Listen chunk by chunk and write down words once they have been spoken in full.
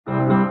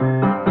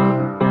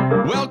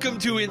Welcome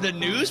to In the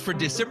News for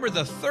December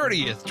the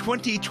 30th,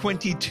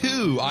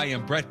 2022. I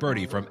am Brett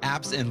Birdie from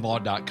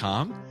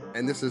appsandlaw.com.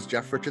 And this is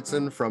Jeff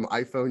Richardson from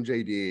iPhone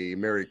JD.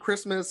 Merry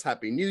Christmas,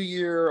 Happy New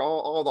Year,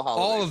 all the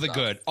holidays.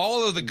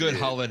 All of the good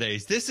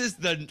holidays. This is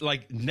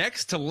the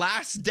next to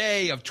last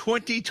day of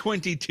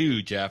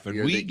 2022, Jeff,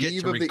 and we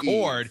get to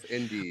record.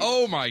 Indeed.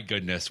 Oh my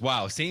goodness.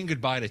 Wow. Saying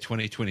goodbye to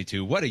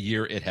 2022. What a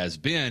year it has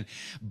been.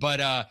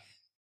 But,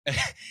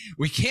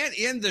 we can't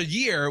end the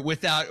year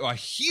without a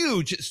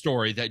huge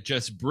story that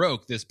just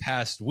broke this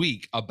past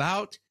week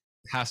about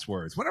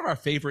passwords, one of our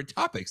favorite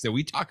topics that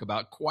we talk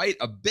about quite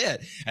a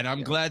bit. And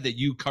I'm glad that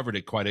you covered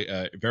it quite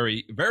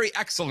very, very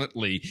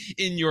excellently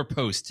in your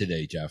post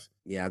today, Jeff.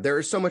 Yeah, there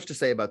is so much to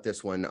say about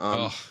this one.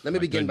 Let me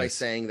begin by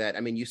saying that, I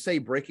mean, you say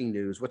breaking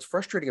news. What's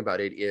frustrating about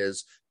it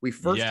is we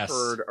first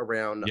heard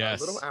around a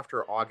little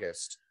after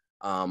August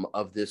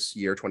of this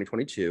year,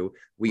 2022,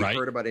 we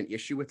heard about an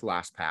issue with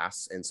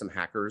LastPass and some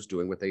hackers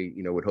doing what they,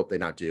 would hope they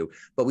not do.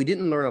 But we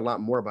didn't learn a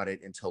lot more about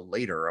it until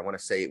later. I want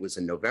to say it was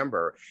in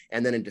November.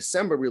 And then in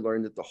December, we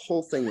learned that the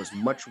whole thing was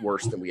much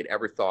worse than we had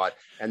ever thought.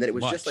 And that it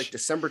was just like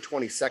December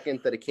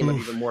 22nd that it came out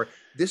even more.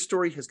 This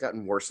story has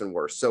gotten worse and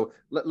worse. So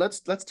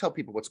let's tell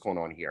people what's going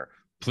on here.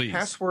 Please.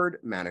 Password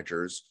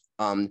managers.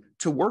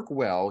 To work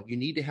well, you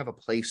need to have a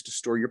place to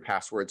store your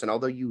passwords. And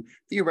although you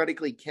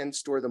theoretically can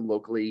store them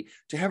locally,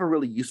 to have a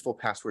really useful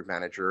password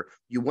manager,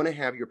 you want to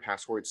have your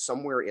passwords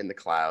somewhere in the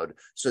cloud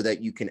so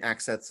that you can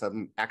access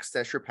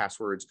your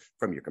passwords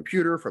from your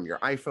computer, from your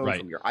iPhone,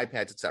 from your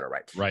iPads, et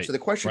cetera. Right. So the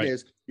question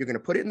is, you're going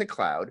to put it in the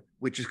cloud,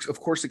 which is, of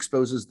course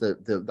exposes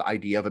the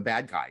idea of a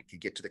bad guy to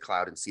get to the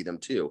cloud and see them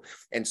too.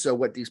 And so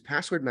what these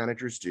password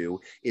managers do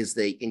is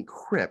they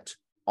encrypt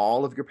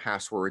all of your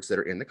passwords that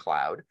are in the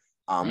cloud.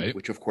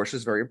 Which of course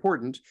is very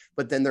important,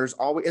 but then there's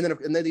always, and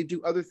then they do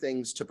other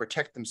things to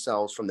protect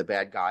themselves from the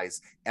bad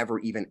guys ever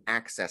even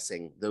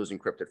accessing those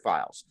encrypted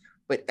files.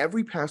 But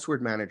every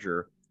password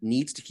manager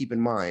needs to keep in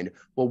mind,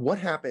 well, what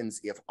happens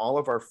if all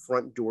of our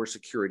front door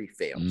security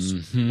fails?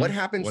 What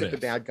happens if the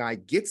bad guy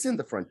gets in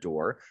the front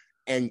door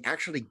and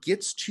actually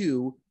gets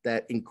to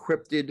that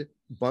encrypted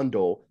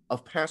bundle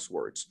of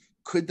passwords?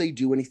 Could they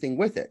do anything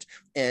with it?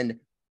 And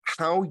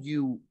how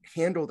you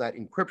handle that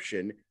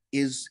encryption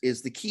is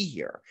the key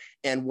here.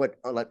 And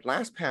what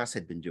LastPass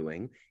had been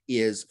doing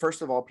is,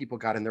 first of all, people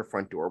got in their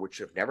front door, which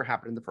should have never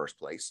happened in the first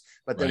place.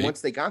 But then once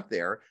they got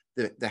there,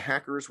 the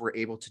hackers were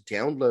able to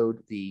download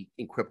the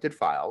encrypted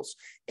files,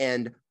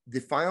 and the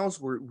files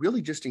were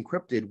really just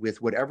encrypted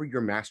with whatever your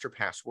master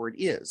password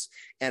is.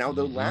 And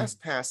although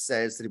LastPass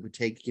says that it would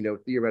take,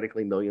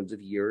 theoretically millions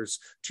of years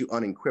to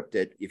unencrypt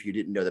it if you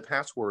didn't know the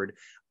password,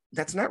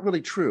 that's not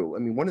really true. I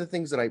mean, one of the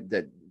things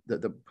that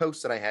the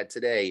post that I had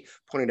today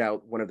pointed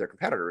out, one of their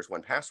competitors,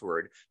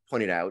 1Password,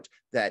 pointed out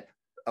that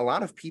a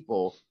lot of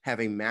people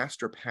have a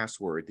master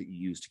password that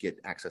you use to get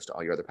access to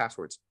all your other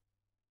passwords.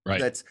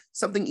 That's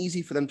something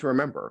easy for them to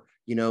remember,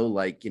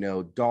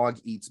 dog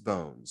eats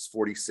bones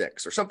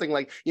 46 or something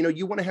like,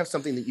 you want to have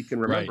something that you can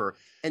remember.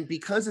 And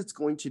because it's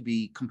going to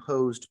be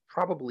composed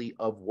probably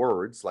of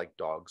words like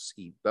dogs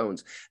eat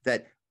bones,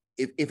 that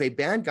if a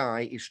bad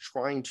guy is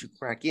trying to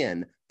crack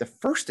in, the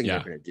first thing they're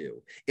going to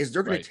do is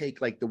they're going to take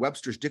like the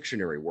Webster's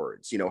dictionary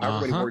words,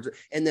 however many words,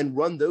 and then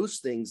run those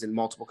things in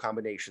multiple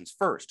combinations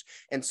first.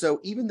 And so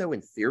even though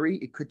in theory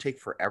it could take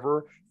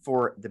forever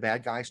for the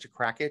bad guys to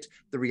crack it,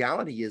 the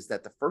reality is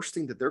that the first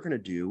thing that they're going to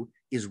do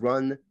is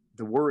run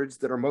the words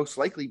that are most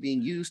likely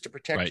being used to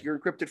protect your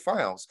encrypted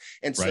files.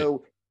 And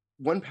so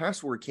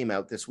 1Password came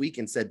out this week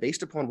and said,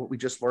 based upon what we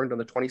just learned on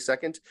the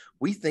 22nd,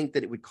 we think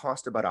that it would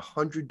cost about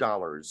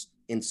 $100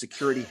 in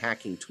security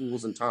hacking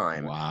tools and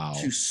time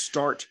to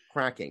start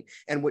cracking.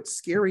 And what's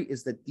scary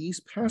is that these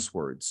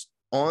passwords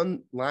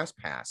on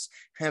LastPass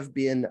have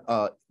been,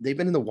 they've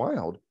been in the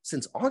wild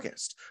since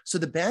August. So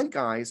the bad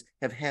guys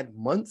have had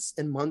months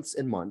and months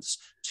and months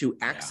to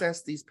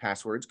access these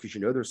passwords, because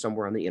they're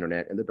somewhere on the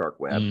internet and the dark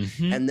web,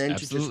 and then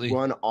to just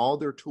run all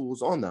their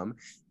tools on them.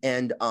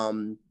 And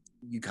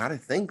you got to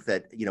think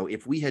that,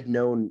 if we had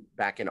known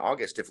back in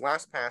August, if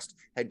LastPass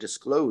had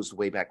disclosed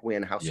way back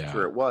when how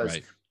secure it was,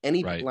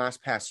 any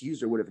LastPass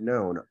user would have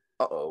known,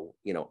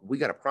 we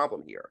got a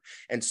problem here.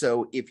 And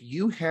so if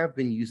you have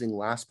been using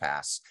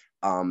LastPass,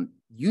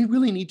 you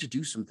really need to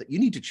do something. You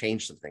need to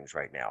change some things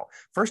right now.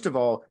 First of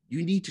all,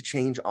 you need to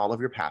change all of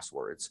your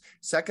passwords.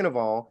 Second of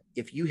all,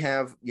 if you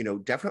have,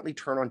 definitely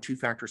turn on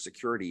two-factor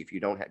security if you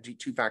don't have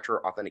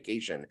two-factor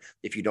authentication,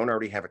 if you don't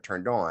already have it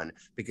turned on,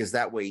 because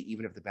that way,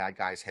 even if the bad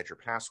guys had your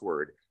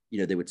password,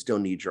 they would still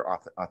need your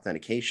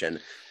authentication.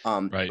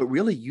 But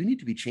really, you need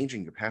to be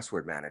changing your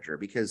password manager,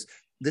 because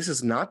this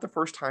is not the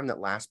first time that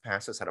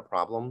LastPass has had a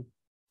problem.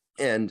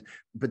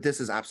 But this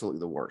is absolutely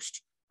the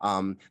worst.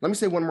 Let me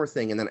say one more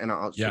thing, and then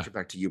I'll switch it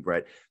back to you,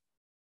 Brett.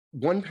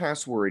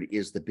 1Password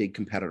is the big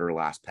competitor to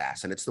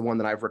LastPass, and it's the one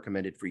that I've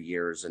recommended for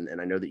years, and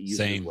I know that you use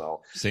it as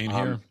well. Same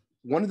here.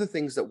 One of the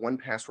things that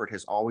 1Password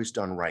has always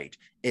done right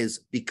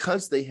is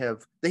because they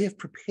have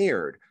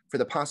prepared for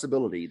the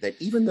possibility that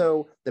even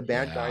though the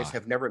bad guys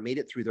have never made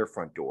it through their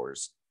front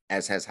doors,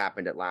 as has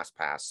happened at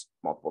LastPass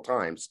multiple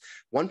times.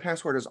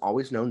 1Password has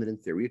always known that in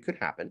theory it could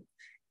happen.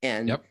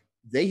 And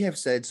they have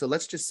said, so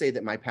let's just say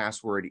that my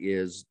password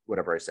is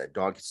whatever I said,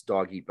 dog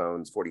eat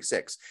bones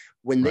 46.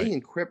 When they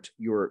encrypt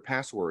your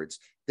passwords,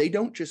 they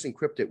don't just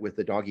encrypt it with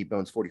the dog eat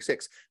bones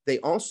 46. They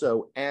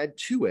also add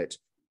to it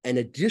an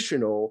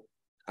additional,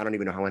 I don't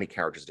even know how many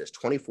characters it is,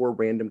 24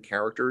 random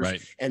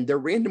characters. And they're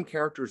random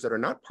characters that are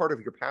not part of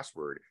your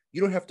password.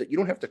 You don't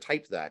have to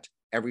type that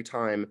every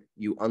time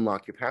you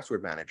unlock your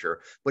password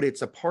manager, but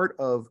it's a part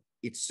of,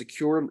 it's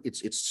secure,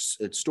 it's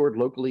stored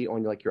locally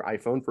on like your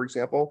iPhone, for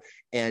example,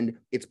 and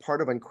it's part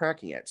of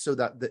uncracking it. So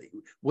that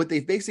what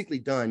they've basically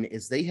done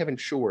is they have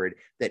ensured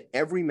that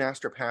every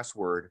master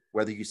password,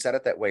 whether you set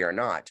it that way or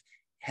not,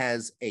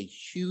 has a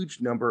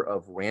huge number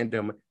of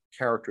random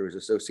characters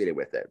associated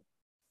with it.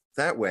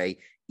 That way,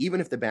 even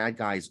if the bad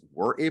guys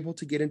were able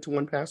to get into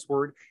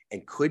 1Password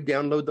and could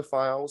download the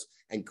files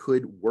and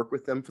could work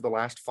with them for the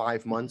last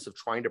 5 months of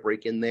trying to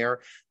break in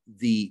there,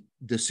 the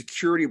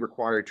security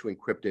required to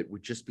encrypt it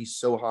would just be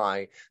so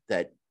high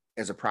that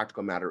as a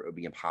practical matter, it would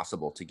be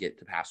impossible to get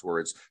to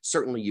passwords.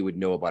 Certainly you would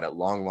know about it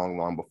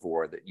long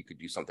before that you could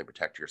do something to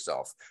protect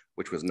yourself,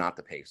 which was not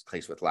the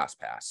case with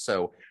LastPass.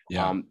 So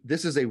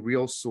this is a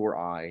real sore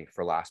eye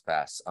for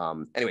LastPass.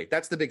 Anyway,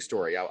 that's the big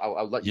story.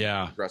 I'll let you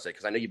address it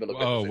because I know you've been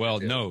looking at this. Oh, well,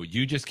 no,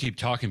 you just keep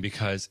talking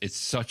because it's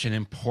such an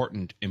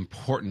important,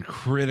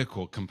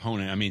 critical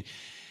component. I mean,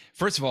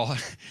 first of all,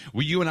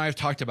 you and I have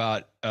talked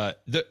about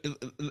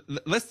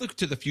let's look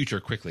to the future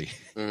quickly.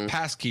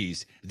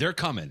 Passkeys, they're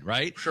coming,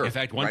 right? Sure. In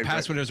fact,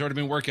 1Password has already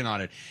been working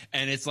on it.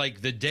 And it's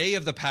like the day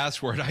of the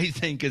password, I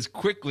think, is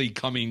quickly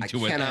coming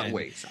to an end.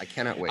 I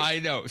cannot wait. I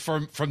know.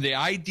 From the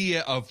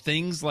idea of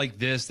things like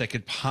this that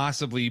could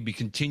possibly be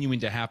continuing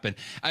to happen.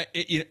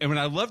 And what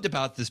I loved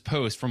about this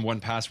post from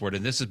 1Password,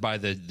 and this is by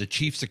the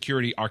chief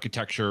security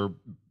architecture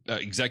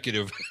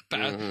executive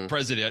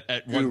president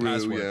at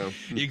 1Password.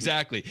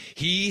 Exactly.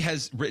 He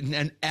has written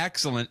an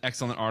excellent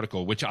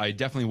article, which I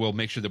definitely will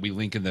make sure that we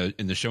link in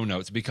the show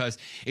notes because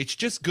it's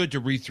just good to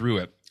read through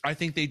it. I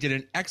think they did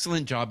an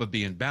excellent job of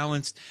being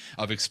balanced,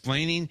 of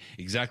explaining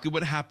exactly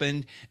what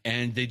happened,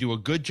 and they do a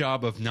good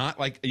job of not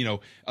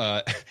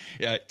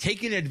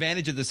taking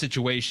advantage of the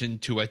situation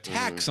to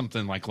attack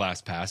something like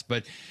LastPass.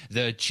 But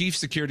the chief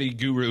security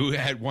guru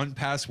at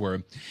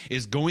 1Password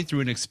is going through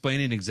and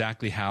explaining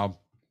exactly how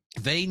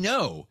they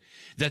know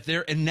that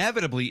there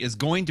inevitably is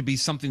going to be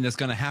something that's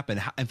going to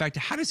happen. In fact,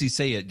 how does he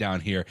say it down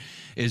here?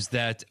 Is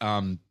that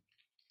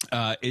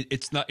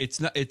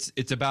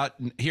it's about,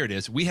 here it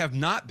is. We have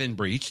not been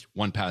breached,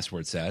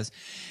 1Password says,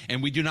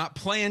 and we do not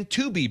plan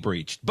to be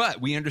breached, but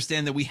we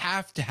understand that we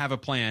have to have a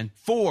plan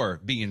for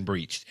being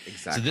breached.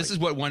 Exactly. So this is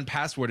what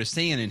 1Password is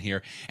saying in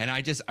here. And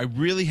I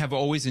really have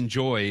always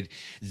enjoyed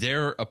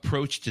their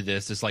approach to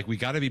this. It's like, we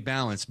got to be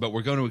balanced, but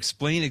we're going to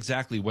explain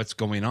exactly what's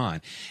going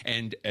on.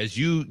 And as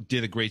you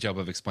did a great job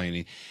of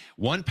explaining,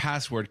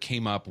 1Password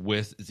came up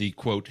with the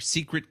quote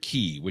secret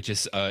key, which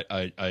is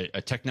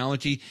a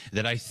technology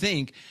that I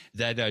think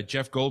that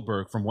Jeff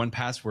Goldberg from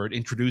 1Password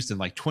introduced in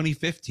like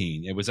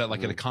 2015. It was at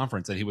at a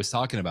conference that he was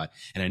talking about.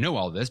 And I know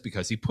all this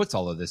because he puts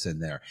all of this in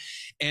there.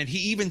 And he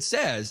even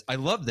says, I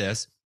love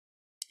this,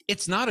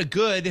 it's not a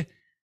good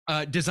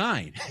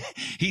design.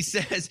 He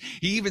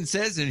even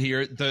says in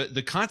here,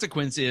 the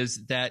consequence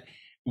is that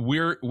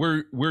we're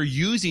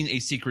using a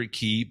secret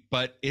key,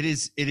 but it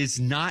is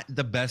not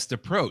the best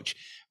approach.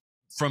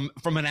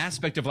 From an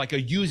aspect of like a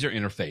user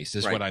interface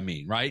is what I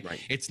mean, right?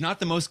 It's not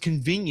the most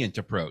convenient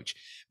approach,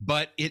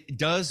 but it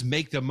does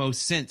make the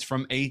most sense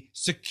from a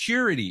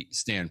security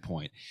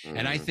standpoint.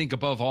 And I think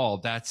above all,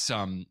 that's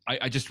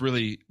I just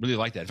really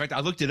like that. In fact,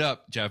 I looked it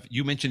up, Jeff.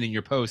 You mentioned in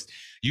your post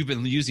you've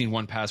been using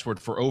 1Password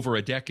for over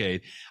a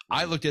decade.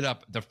 I looked it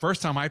up. The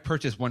first time I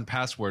purchased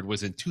 1Password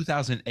was in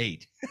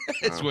 2008.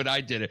 That's when I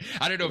did it.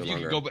 I don't know if you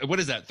can go, what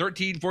is that,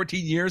 13,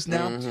 14 years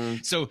now?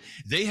 So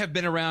they have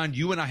been around.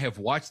 You and I have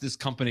watched this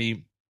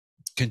company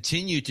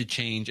continue to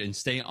change and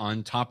stay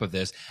on top of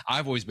this.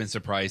 I've always been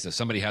surprised that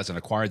somebody hasn't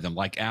acquired them,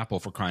 like Apple,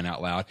 for crying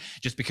out loud,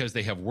 just because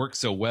they have worked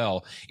so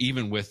well,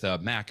 even with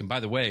Mac. And by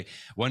the way,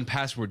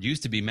 1Password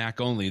used to be Mac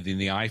only, then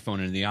the iPhone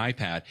and the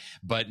iPad,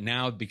 but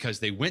now because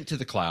they went to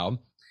the cloud,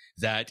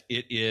 that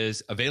it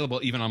is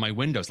available even on my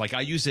Windows. Like,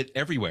 I use it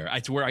everywhere.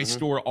 It's where I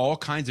store all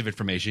kinds of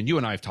information. You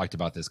and I have talked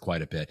about this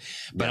quite a bit,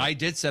 but I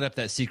did set up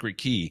that secret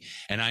key,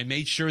 and I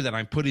made sure that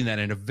I'm putting that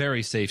in a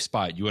very safe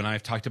spot. You and I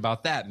have talked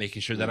about that,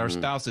 making sure that our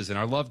spouses and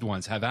our loved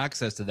ones have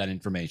access to that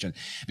information,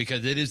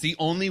 because it is the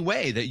only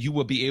way that you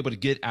will be able to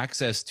get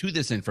access to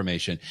this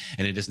information.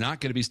 And it is not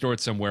going to be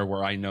stored somewhere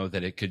where I know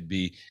that it could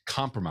be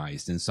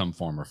compromised in some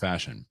form or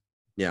fashion.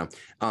 Yeah.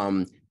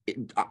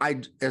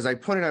 As I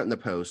pointed out in the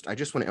post, I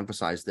just want to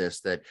emphasize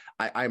this, that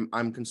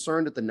I'm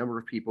concerned at the number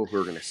of people who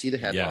are going to see the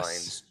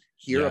headlines,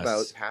 hear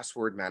about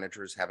password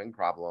managers having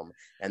problem,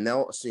 and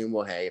they'll assume,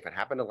 well, hey, if it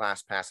happened to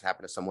LastPass, it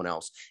happened to someone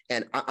else.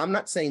 And I'm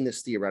not saying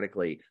this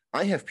theoretically.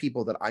 I have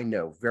people that I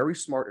know, very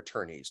smart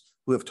attorneys,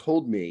 who have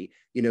told me,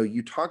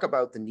 you talk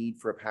about the need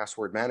for a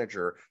password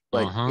manager,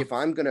 but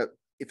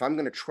if I'm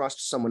going to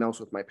trust someone else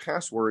with my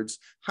passwords,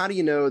 how do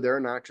you know they're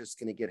not just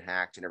going to get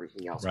hacked and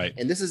everything else? Right.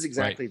 And this is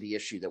exactly the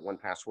issue that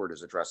 1Password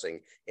is addressing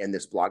in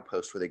this blog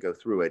post where they go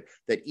through it,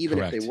 that even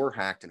if they were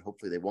hacked, and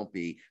hopefully they won't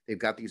be, they've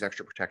got these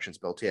extra protections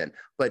built in.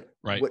 But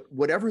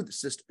whatever the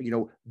system, you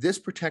know, this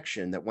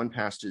protection that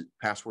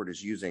 1Password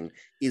is using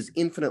is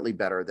infinitely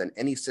better than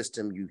any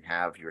system you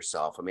have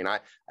yourself. I mean,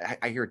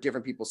 I hear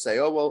different people say,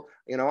 oh, well,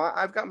 you know,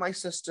 I've got my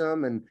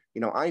system, and,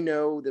 you know, I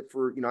know that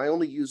for, you know, I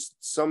only use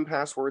some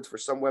passwords for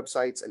some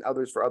websites and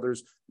others for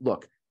others.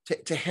 Look,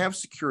 to have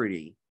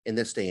security in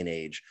this day and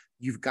age,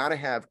 you've got to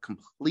have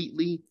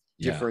completely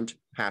different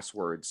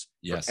passwords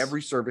for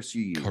every service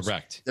you use.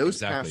 Correct. Those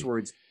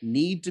passwords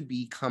need to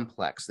be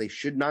complex. They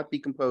should not be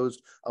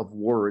composed of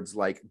words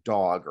like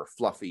dog or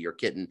fluffy or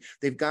kitten.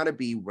 They've got to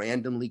be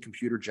randomly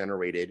computer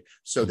generated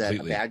so that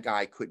a bad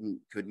guy couldn't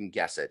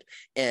guess it.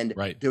 And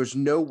there's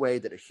no way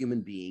that a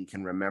human being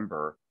can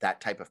remember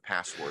that type of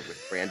password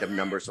with random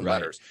numbers and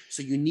letters.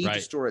 So you need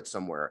to store it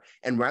somewhere.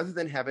 And rather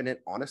than having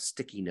it on a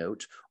sticky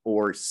note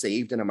or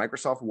saved in a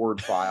Microsoft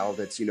Word file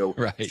that's, you know,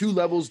 2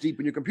 levels deep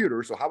in your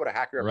computer, so how would a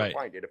hacker ever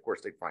find it? Of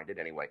course, they'd find it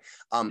anyway.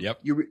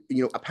 You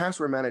know, a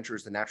password manager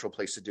is the natural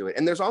place to do it.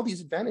 And there's all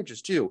these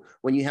advantages too.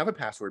 When you have a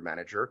password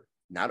manager,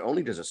 not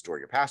only does it store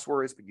your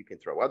passwords, but you can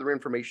throw other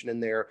information in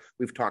there.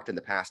 We've talked in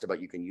the past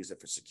about you can use it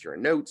for secure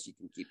notes. You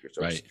can keep your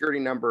social security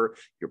number,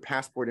 your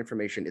passport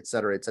information, et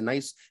cetera. It's a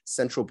nice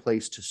central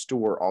place to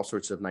store all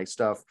sorts of nice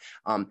stuff.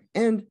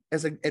 And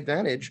as an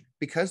advantage,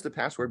 because the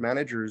password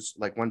managers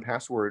like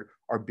 1Password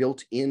are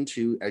built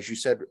into, as you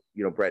said,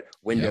 you know, Brett,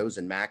 Windows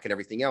and Mac and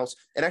everything else,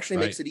 it actually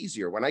makes it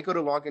easier. When I go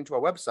to log into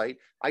a website,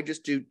 I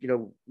just do, you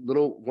know,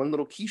 one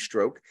little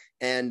keystroke.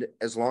 And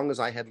as long as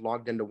I had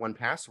logged into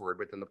 1Password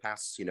within the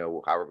past, you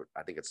know, however,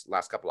 I think it's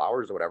last couple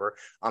hours or whatever,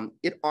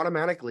 it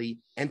automatically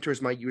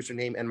enters my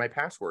username and my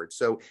password.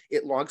 So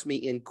it logs me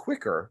in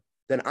quicker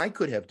than I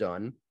could have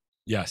done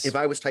if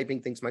I was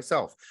typing things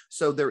myself.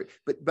 So there,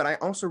 but I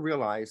also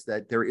realize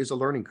that there is a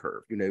learning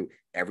curve. You know,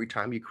 every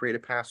time you create a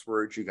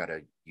password, you got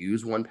to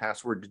use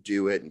 1Password to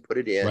do it and put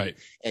it in.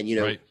 And, you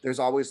know, there's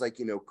always like,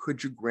 you know,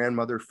 could your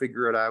grandmother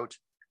figure it out?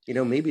 You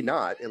know, maybe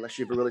not, unless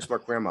you have a really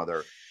smart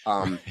grandmother.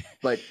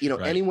 But, you know,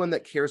 anyone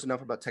that cares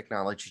enough about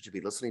technology to be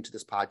listening to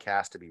this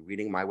podcast, to be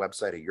reading my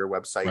website or your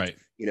website,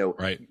 you know,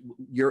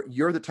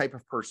 you're the type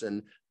of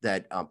person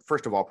that,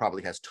 first of all,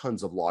 probably has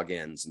tons of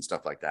logins and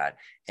stuff like that.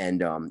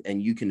 And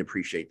you can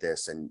appreciate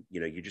this. And, you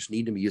know, you just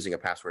need to be using a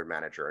password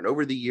manager. And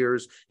over the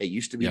years, it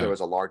used to be there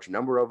was a large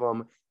number of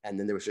them. And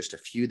then there was just a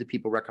few that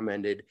people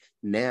recommended.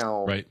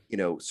 Now, you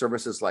know,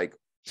 services like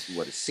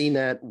what is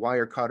CNET,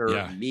 Wirecutter,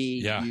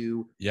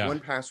 you,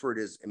 1Password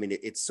is, I mean,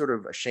 it's sort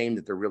of a shame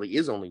that there really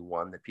is only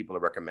one that people are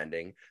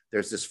recommending.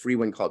 There's this free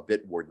one called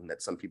Bitwarden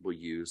that some people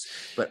use,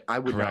 but I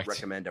would not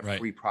recommend a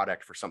free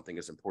product for something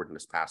as important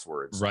as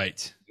passwords.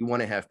 You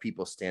want to have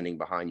people standing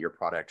behind your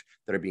product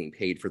that are being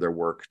paid for their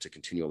work to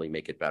continually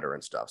make it better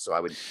and stuff. So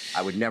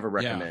I would never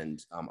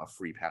recommend a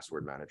free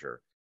password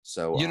manager.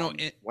 So, you know,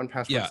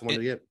 1Password is one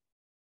to get.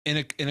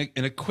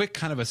 In a quick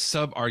kind of a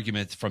sub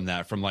argument from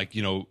that, from like,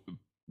 you know,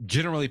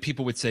 generally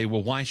people would say,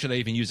 well, why should I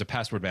even use a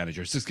password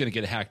manager? It's just going to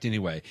get hacked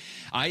anyway.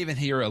 I even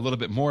hear a little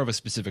bit more of a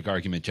specific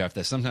argument, Jeff,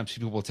 that sometimes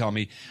people will tell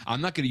me, I'm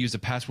not going to use a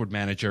password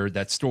manager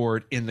that's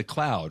stored in the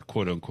cloud,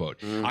 quote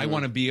unquote. I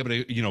want to be able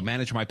to, you know,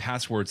 manage my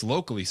passwords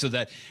locally so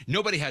that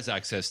nobody has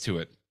access to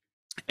it.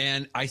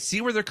 And I see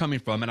where they're coming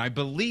from. And I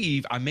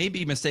believe, I may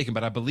be mistaken,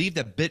 but I believe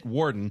that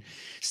Bitwarden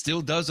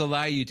still does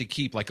allow you to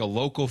keep like a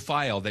local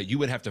file that you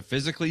would have to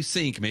physically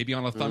sync, maybe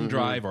on a thumb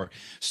drive or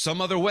some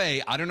other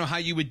way. I don't know how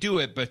you would do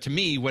it, but to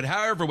me,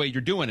 however way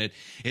you're doing it,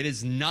 it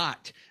is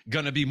not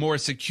going to be more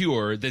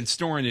secure than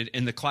storing it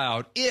in the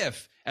cloud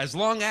as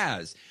long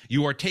as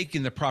you are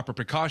taking the proper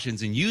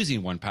precautions and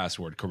using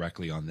 1Password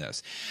correctly on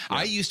this.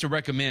 I used to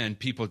recommend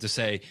people to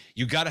say,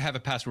 you got to have a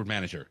password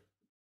manager,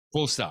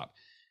 full stop.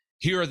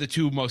 Here are the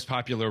two most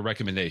popular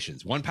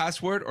recommendations,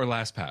 1Password or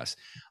LastPass.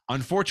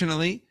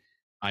 Unfortunately,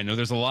 I know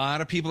there's a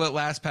lot of people at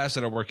LastPass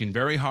that are working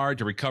very hard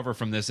to recover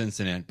from this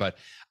incident, but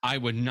I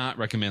would not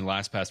recommend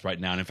LastPass right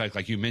now. And in fact,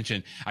 like you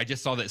mentioned, I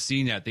just saw that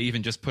CNET, they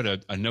even just put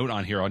a note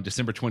on here on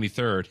December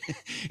 23rd.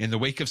 In the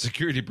wake of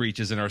security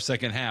breaches in our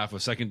second half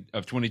of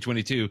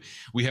 2022,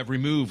 we have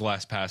removed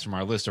LastPass from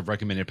our list of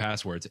recommended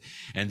passwords.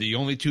 And the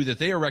only two that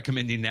they are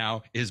recommending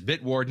now is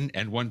Bitwarden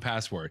and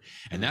 1Password.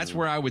 And that's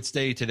where I would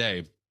stay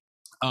today.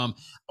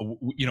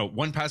 You know,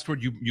 1Password,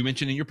 you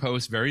mentioned in your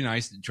post, very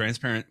nice,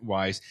 transparent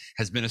wise,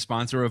 has been a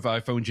sponsor of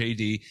iPhone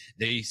JD.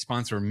 They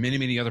sponsor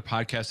many other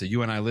podcasts that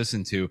you and I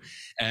listen to.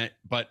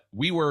 But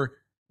we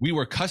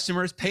were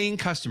customers, paying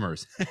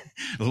customers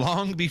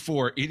long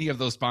before any of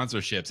those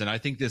sponsorships. And I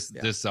think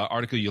this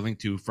article you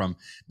linked to from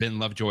Ben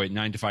Lovejoy at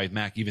 9 to 5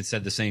 Mac even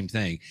said the same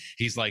thing.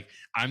 He's like,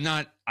 I'm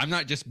not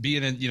just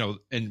being in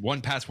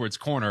 1Password's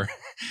corner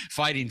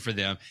fighting for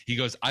them. He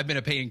goes, I've been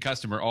a paying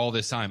customer all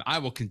this time. I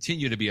will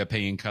continue to be a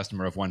paying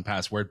customer of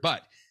 1Password.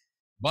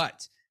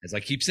 But as I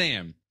keep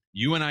saying,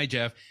 you and I,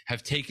 Jeff,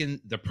 have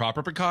taken the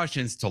proper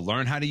precautions to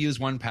learn how to use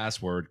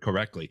 1Password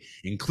correctly,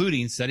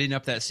 including setting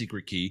up that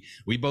secret key.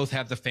 We both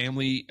have the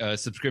family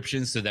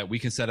subscriptions so that we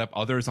can set up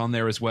others on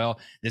there as well.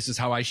 This is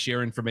how I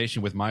share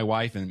information with my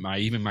wife and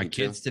even my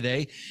kids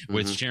today,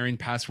 with sharing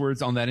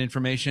passwords on that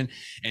information.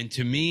 And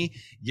to me,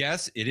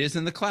 yes, it is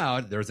in the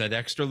cloud. There's that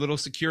extra little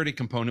security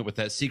component with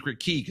that secret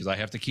key, because I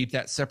have to keep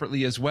that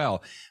separately as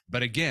well.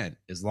 But again,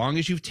 as long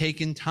as you've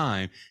taken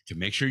time to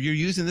make sure you're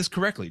using this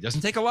correctly, it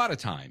doesn't take a lot of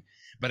time.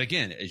 But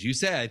again, as you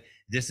said,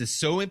 this is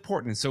so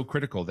important and so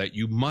critical that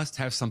you must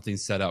have something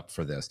set up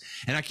for this.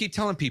 And I keep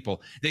telling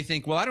people, they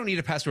think, well, I don't need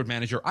a password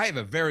manager. I have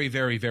a very,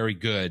 very, very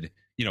good,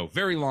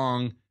 very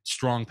long,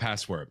 strong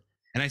password.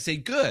 And I say,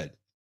 good.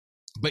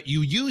 But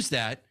you use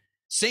that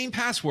same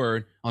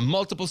password on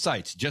multiple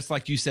sites, just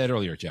like you said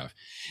earlier, Jeff.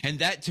 And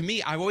that, to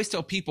me, I always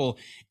tell people,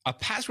 a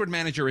password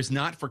manager is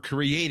not for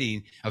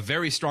creating a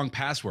very strong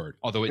password,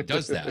 although it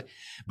does that.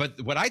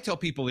 But what I tell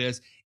people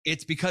is,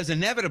 it's because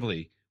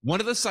inevitably, one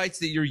of the sites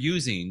that you're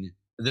using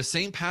the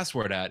same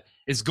password at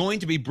is going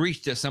to be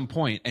breached at some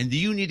point, and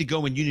you need to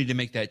go and you need to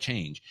make that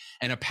change.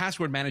 And a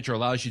password manager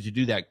allows you to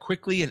do that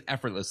quickly and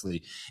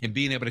effortlessly, and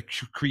being able to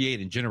create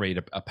and generate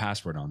a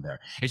password on there.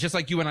 It's just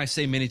like you and I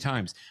say many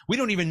times, we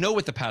don't even know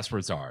what the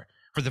passwords are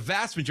for the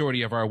vast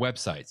majority of our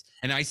websites.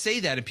 And I say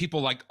that, and people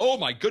are like, oh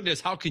my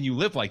goodness, how can you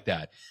live like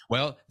that?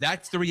 Well,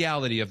 that's the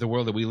reality of the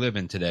world that we live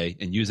in today,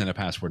 and using a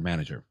password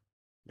manager.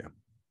 Yeah.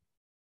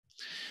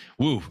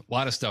 Woo, a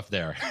lot of stuff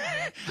there.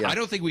 Yeah. I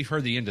don't think we've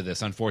heard the end of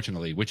this,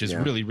 unfortunately, which is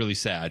really, really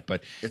sad.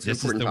 But this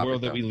is the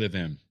world that we live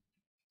in.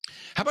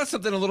 How about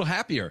something a little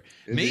happier?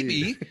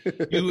 Indeed.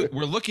 Maybe you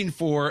were looking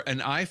for an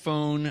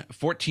iPhone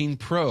 14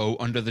 Pro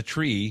under the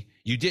tree.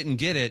 You didn't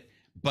get it,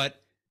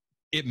 but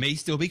it may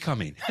still be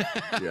coming.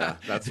 Yeah,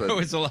 that's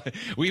what a lot.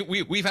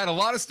 We've had a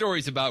lot of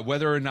stories about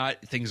whether or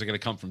not things are going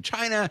to come from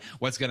China,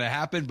 what's going to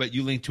happen. But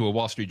you linked to a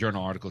Wall Street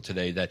Journal article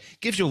today that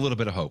gives you a little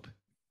bit of hope.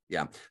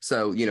 Yeah.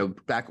 So,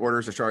 back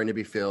orders are starting to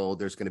be filled.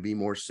 There's going to be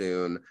more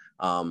soon.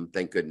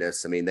 Thank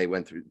goodness. I mean,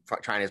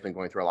 China's been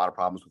going through a lot of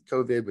problems with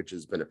COVID, which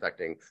has been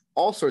affecting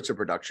all sorts of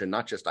production,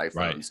 not just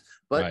iPhones,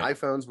 but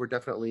iPhones were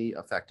definitely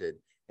affected.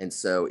 And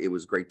so it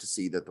was great to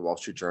see that the Wall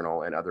Street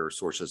Journal and other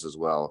sources as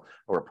well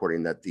are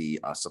reporting that the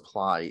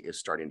supply is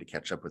starting to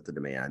catch up with the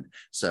demand.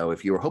 So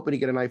if you were hoping to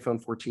get an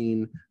iPhone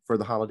 14 for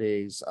the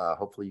holidays,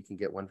 hopefully you can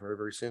get one very,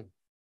 very soon.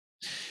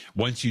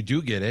 Once you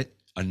do get it,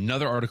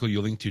 another article you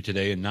linked to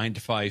today in 9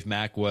 to 5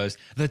 Mac was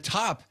the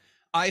top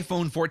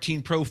iPhone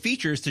 14 Pro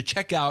features to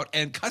check out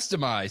and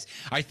customize.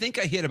 I think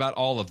I hit about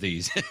all of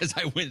these as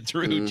I went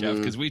through, Jeff,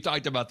 because we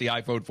talked about the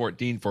iPhone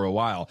 14 for a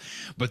while.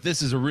 But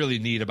this is a really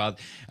neat about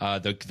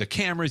the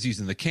cameras,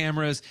 using the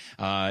cameras.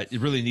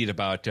 Really neat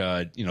about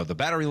the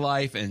battery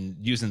life and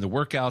using the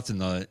workouts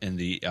and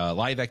the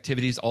live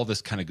activities. All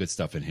this kind of good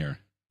stuff in here.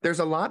 There's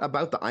a lot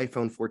about the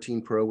iPhone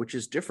 14 Pro, which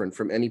is different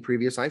from any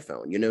previous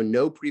iPhone.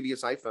 No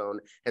previous iPhone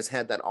has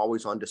had that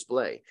always on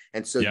display.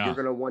 And so you're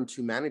going to want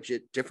to manage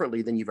it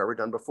differently than you've ever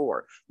done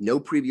before.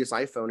 No previous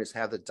iPhone has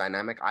had the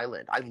dynamic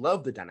island. I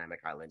love the dynamic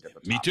island at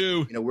the top. Me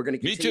too. We're going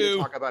to continue to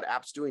talk about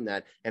apps doing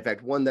that. In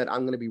fact, one that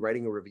I'm going to be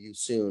writing a review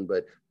soon,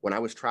 but when I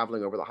was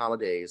traveling over the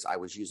holidays, I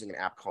was using an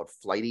app called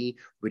Flighty,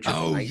 which is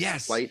a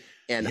nice flight.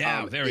 And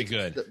very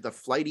good. The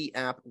Flighty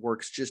app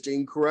works just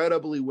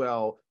incredibly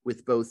well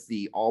with both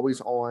the always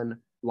on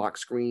lock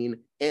screen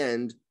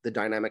and the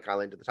dynamic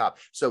island at the top.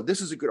 So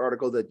this is a good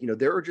article that,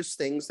 there are just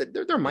things that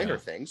they're minor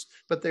things,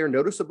 but they're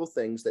noticeable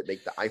things that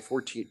make the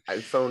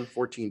iPhone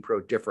 14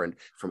 Pro different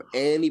from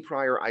any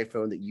prior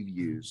iPhone that you've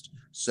used.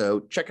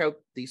 So check out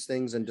these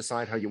things and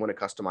decide how you want to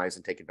customize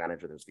and take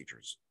advantage of those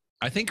features.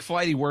 I think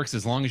Flighty works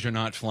as long as you're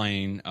not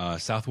flying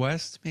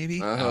Southwest,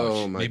 maybe.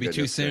 Oh, my maybe goodness,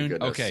 too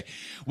soon. Okay.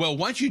 Well,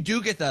 once you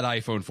do get that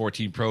iPhone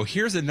 14 Pro,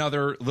 here's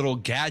another little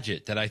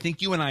gadget that I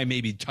think you and I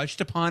maybe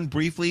touched upon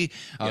briefly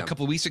a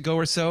couple of weeks ago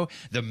or so.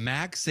 The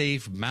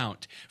MagSafe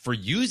mount for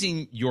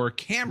using your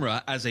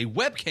camera as a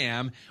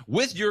webcam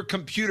with your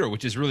computer,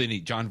 which is really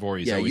neat. John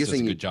Voorhees always does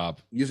a good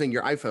job. Using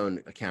your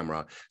iPhone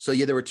camera. So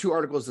there were two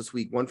articles this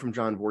week, one from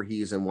John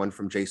Voorhees and one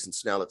from Jason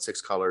Snell at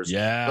 6 Colors.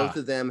 Yeah. Both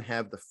of them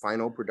have the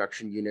final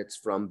production units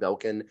from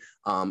Belkin.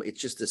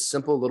 It's just a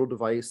simple little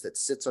device that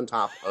sits on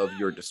top of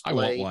your display. I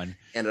want one.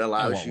 And it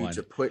allows you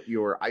to put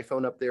your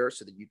iPhone up there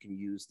so that you can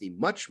use the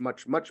much,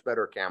 much, much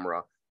better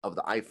camera of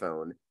the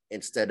iPhone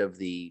instead of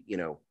the,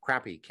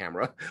 crappy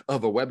camera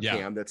of a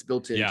webcam that's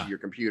built into your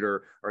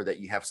computer or that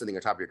you have sitting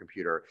on top of your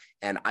computer.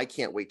 And I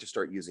can't wait to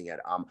start using it.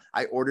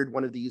 I ordered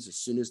one of these as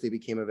soon as they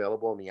became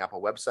available on the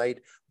Apple website,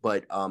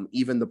 but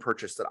even the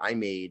purchase that I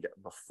made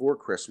before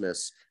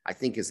Christmas, I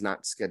think is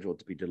not scheduled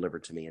to be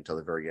delivered to me until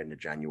the very end of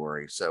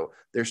January. So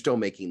they're still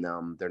making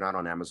them. They're not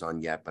on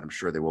Amazon yet, but I'm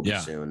sure they will be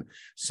soon.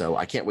 So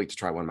I can't wait to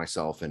try one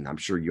myself. And I'm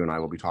sure you and I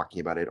will be talking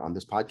about it on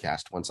this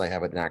podcast once I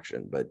have it in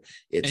action, but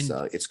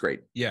it's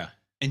great. Yeah.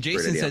 And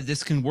Jason said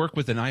this can work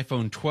with an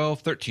iPhone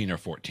 12, 13, or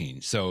 14.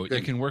 So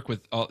it can work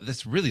with all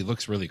this. Really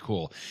looks really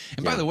cool.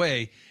 And by the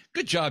way,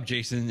 Good job,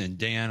 Jason and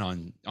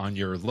Dan, on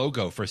your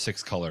logo for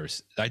 6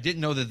 colors. I didn't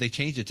know that they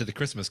changed it to the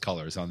Christmas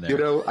colors on there. You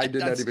know, I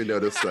did not even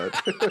notice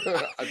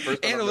that.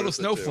 And a little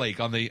snowflake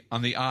on the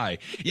eye.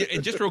 Yeah,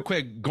 and just real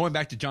quick, going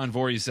back to John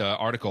Voorhees'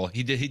 article,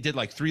 he did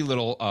like 3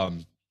 little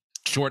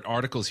short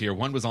articles here.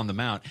 One was on the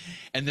mount,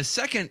 and the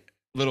second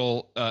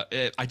little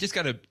I just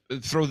got to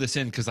throw this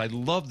in because I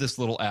love this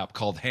little app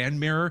called Hand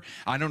Mirror.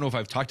 I don't know if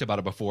I've talked about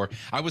it before.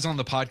 I was on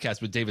the podcast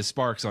with David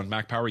Sparks on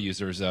Mac Power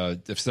Users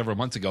several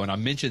months ago, and I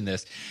mentioned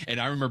this, and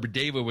I remember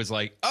David was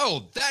like,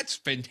 "Oh, that's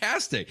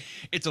fantastic."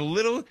 It's a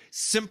little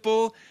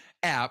simple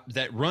app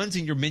that runs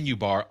in your menu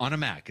bar on a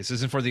Mac. This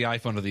isn't for the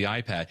iPhone or the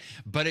iPad,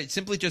 but it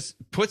simply just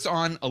puts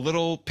on a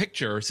little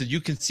picture so you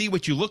can see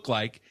what you look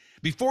like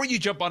before you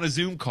jump on a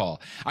Zoom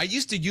call. I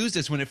used to use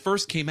this when it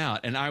first came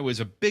out, and I was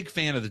a big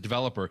fan of the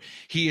developer.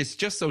 He is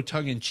just so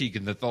tongue-in-cheek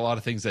in a lot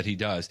of things that he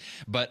does.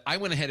 But I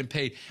went ahead and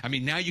paid. I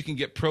mean, now you can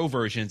get pro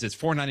versions. It's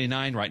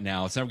 $4.99 right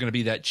now. It's never going to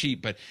be that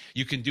cheap, but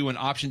you can do an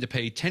option to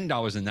pay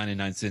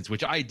 $10.99,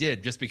 which I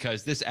did just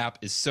because this app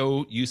is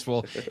so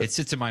useful. It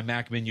sits in my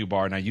Mac menu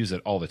bar, and I use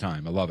it all the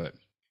time. I love it.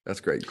 That's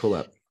great. Cool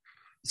app.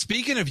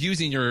 Speaking of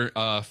using your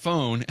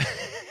phone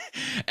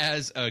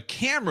as a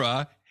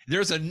camera,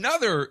 there's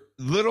another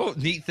little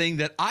neat thing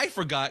that I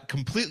forgot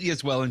completely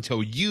as well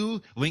until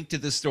you linked to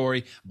this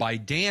story by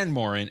Dan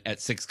Morin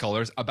at 6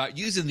 Colors about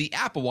using the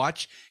Apple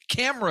Watch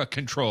camera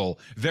control.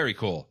 Very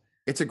cool.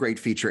 It's a great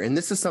feature. And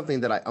this is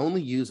something that I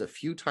only use a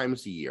few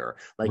times a year.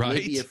 Like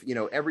maybe if,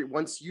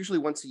 usually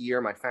once a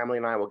year, my family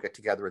and I will get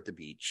together at the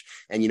beach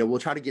and, we'll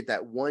try to get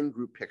that one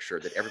group picture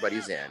that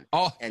everybody's in.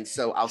 Oh, and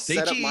so I'll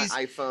set up my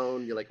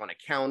iPhone, like on a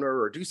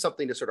counter or do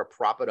something to sort of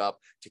prop it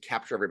up to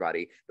capture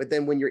everybody. But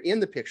then when you're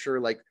in the picture,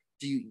 like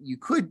you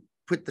could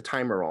put the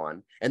timer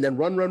on and then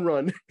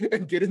run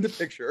and get in the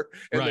picture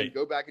and then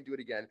go back and do it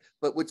again.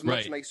 But what's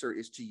much nicer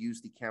is to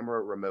use the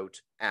camera remote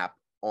app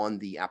on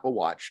the Apple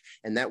Watch.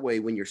 And that way,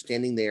 when you're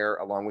standing there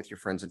along with your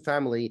friends and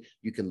family,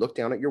 you can look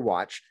down at your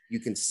watch. You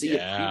can see a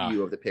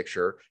preview of the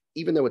picture.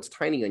 Even though it's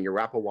tiny on your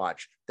Apple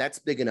Watch, that's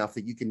big enough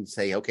that you can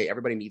say, okay,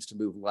 everybody needs to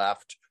move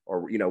left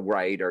or,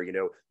 right. Or,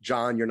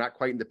 John, you're not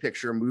quite in the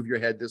picture. Move your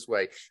head this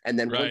way. And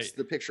then once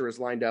the picture is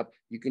lined up,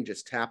 you can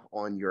just tap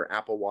on your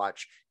Apple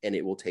Watch and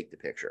it will take the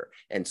picture.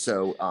 And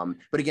so,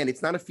 but again,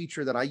 it's not a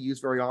feature that I use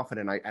very often.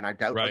 And I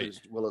doubt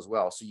others will as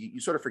well. So you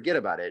sort of forget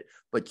about it,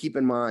 but keep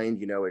in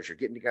mind, as you're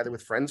getting together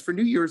with friends for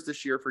New Year's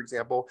this year, for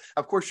example,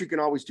 of course, you can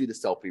always do the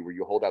selfie where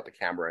you hold out the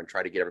camera and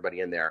try to get everybody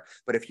in there.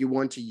 But if you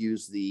want to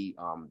use the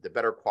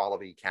better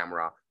quality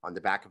camera on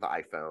the back of the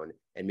iPhone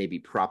and maybe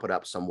prop it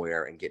up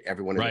somewhere and get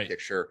everyone in the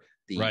picture,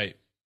 the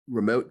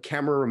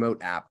camera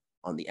remote app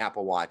on the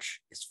Apple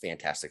Watch is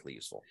fantastically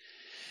useful.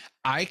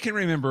 I can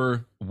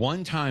remember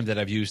one time that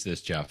I've used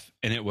this, Jeff,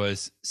 and it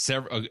was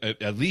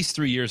at least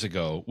 3 years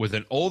ago with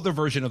an older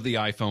version of the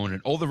iPhone,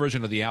 an older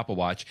version of the Apple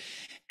Watch.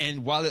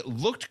 And while it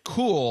looked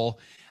cool,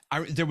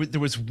 there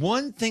was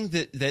one thing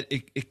that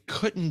it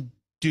couldn't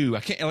do.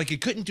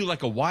 It couldn't do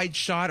like a wide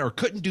shot or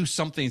couldn't do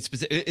something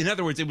specific. In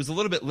other words, it was a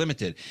little bit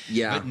limited.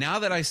 Yeah. But now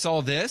that I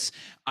saw this,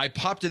 I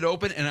popped it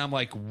open and I'm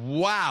like,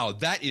 wow,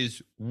 that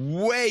is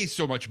way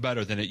so much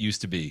better than it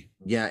used to be.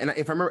 Yeah. And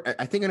if I remember,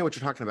 I think I know what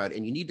you're talking about.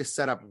 And you need to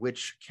set up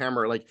which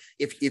camera, like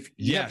if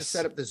you have to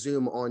set up the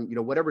zoom on,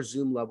 whatever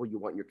zoom level you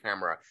want your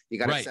camera, you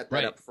got to set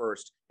that up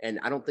first. And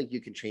I don't think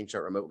you can change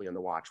that remotely on the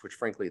watch, which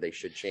frankly they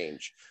should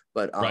change.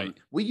 But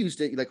we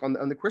used it like on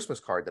the Christmas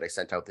card that I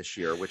sent out this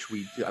year, which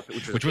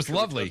was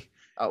lovely.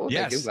 Oh, okay.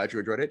 Yes. I'm glad you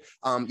enjoyed it.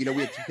 We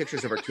had two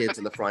pictures of our kids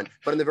in the front,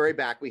 but in the very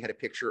back, we had a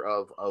picture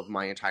of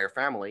my entire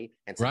family.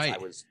 And since I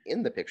was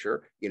in the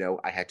picture,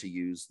 I had to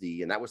use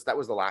and that was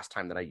the last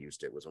time that I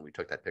used it was when we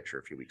took that picture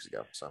a few weeks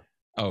ago. So.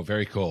 Oh,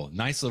 very cool.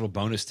 Nice little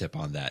bonus tip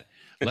on that.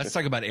 Let's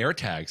talk about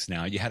AirTags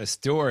now. You had a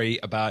story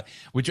about,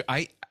 which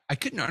I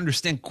couldn't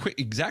understand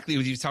exactly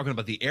what he was talking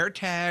about, the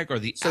AirTag or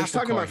the Apple he's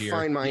talking about here.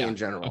 Find My in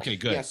general. Okay,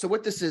 good. Yeah, so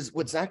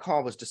what Zach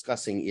Hall was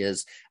discussing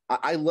is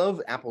I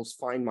love Apple's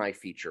Find My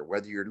feature,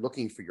 whether you're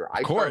looking for your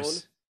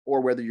iPhone or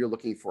whether you're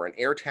looking for an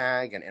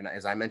AirTag. And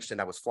as I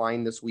mentioned, I was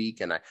flying this week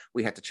and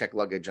we had to check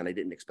luggage and I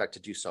didn't expect to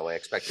do so. I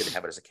expected to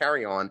have it as a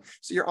carry-on.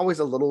 So you're always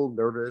a little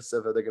nervous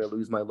of are they going to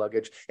lose my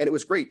luggage? And it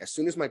was great. As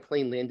soon as my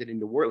plane landed in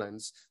New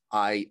Orleans,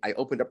 I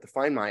opened up the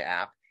Find My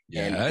app.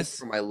 And looked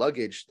for my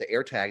luggage, the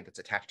AirTag that's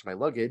attached to my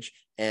luggage.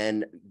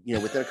 And,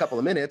 within a couple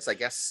of minutes, I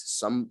guess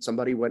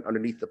somebody went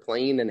underneath the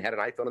plane and had an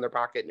iPhone in their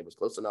pocket. And it was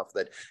close enough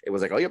that it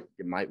was like, oh, yep,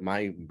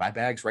 my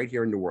bag's right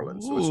here in New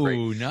Orleans. So it was great.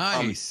 Ooh,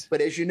 nice.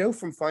 But as you know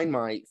from Find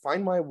My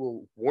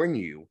will warn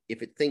you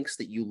if it thinks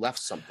that you left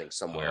something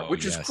somewhere,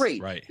 which is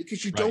great.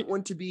 Because you don't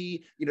want to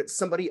be,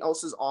 somebody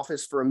else's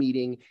office for a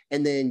meeting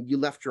and then you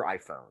left your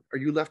iPhone or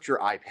you left your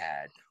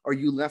iPad or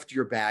you left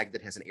your bag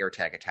that has an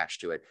AirTag attached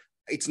to it.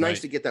 It's nice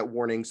to get that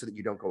warning so that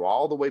you don't go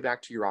all the way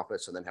back to your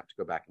office and then have to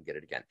go back and get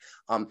it again.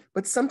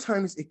 But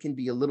sometimes it can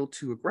be a little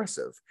too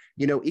aggressive.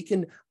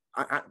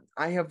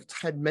 I have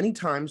had many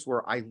times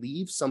where I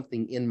leave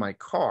something in my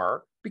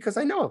car because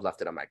I know I've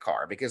left it in my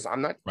car because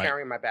I'm not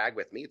carrying my bag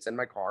with me. It's in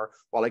my car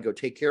while I go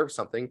take care of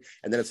something.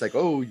 And then it's like,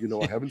 oh,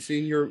 I haven't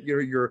seen your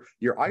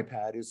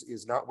iPad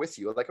is not with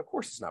you. Like, of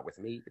course it's not with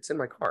me. It's in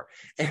my car.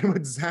 And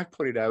what Zach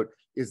pointed out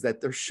is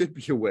that there should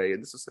be a way,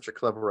 and this is such a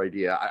clever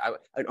idea.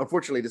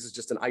 Unfortunately, this is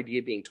just an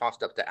idea being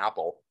tossed up to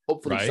Apple.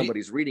 Hopefully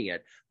somebody's reading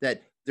it,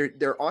 that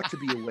there ought to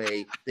be a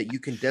way that you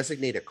can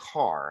designate a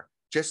car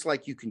just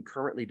like you can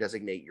currently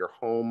designate your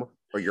home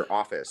or your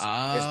office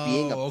as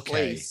being a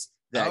place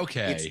that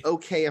it's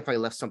okay if I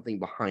left something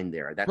behind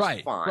there. That's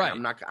fine. Right.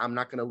 I'm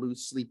not going to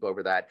lose sleep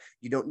over that.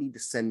 You don't need to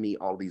send me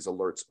all these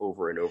alerts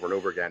over and over and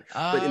over again.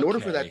 But in order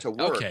for that to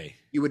work,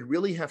 you would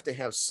really have to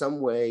have some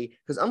way,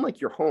 because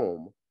unlike your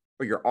home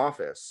or your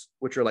office,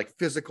 which are like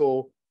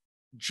physical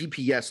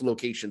GPS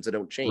locations that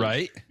don't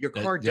change, your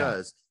car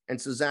does. And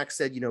so Zach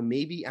said,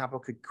 maybe Apple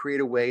could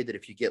create a way that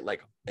if you get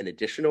like an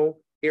additional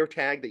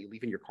AirTag that you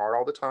leave in your car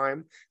all the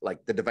time,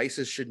 like the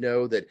devices should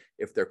know that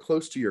if they're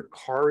close to your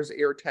car's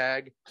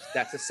AirTag,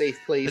 that's a safe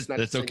place.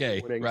 That's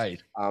okay.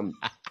 Right.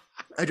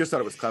 I just thought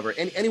it was clever.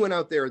 And anyone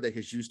out there that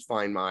has used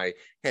Find My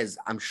has,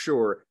 I'm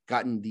sure,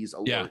 gotten these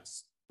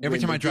alerts every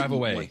time I drive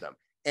away.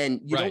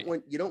 And you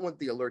don't want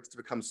the alerts to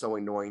become so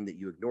annoying that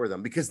you ignore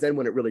them, because then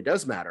when it really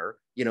does matter,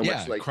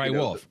 much like cry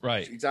wolf,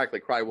 exactly,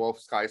 cry wolf,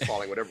 sky is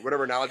falling,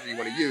 whatever analogy you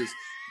want to use,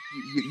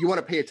 you want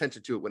to pay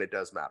attention to it when it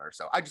does matter.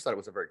 So I just thought it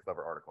was a very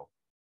clever article.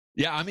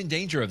 Yeah, I'm in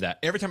danger of that.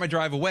 Every time I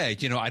drive away,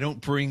 I don't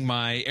bring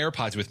my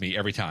AirPods with me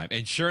every time.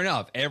 And sure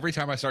enough, every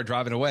time I start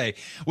driving away,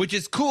 which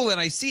is cool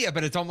and I see it,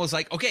 but it's almost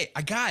like, okay,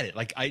 I got it.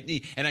 Like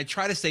and I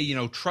try to say,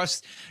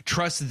 trust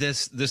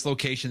this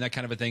location, that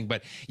kind of a thing.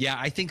 But yeah,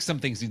 I think some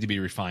things need to be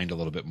refined a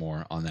little bit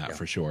more on that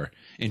for sure.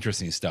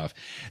 Interesting stuff.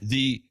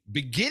 The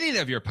beginning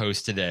of your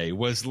post today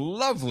was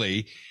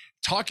lovely,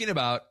 talking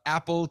about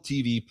Apple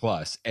TV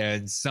Plus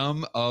and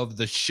some of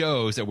the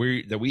shows that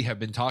we have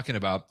been talking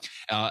about.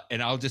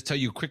 And I'll just tell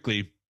you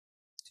quickly,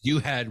 you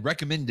had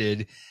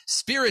recommended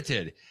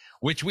Spirited,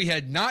 which we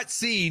had not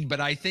seen, but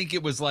I think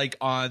it was like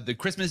on the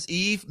Christmas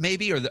Eve,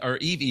 maybe, or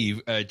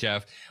Eve,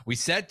 Jeff. We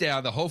sat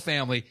down, the whole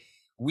family.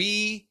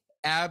 We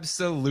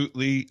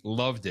absolutely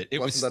loved it.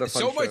 It was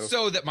so much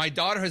so that my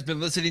daughter has been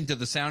listening to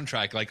the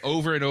soundtrack like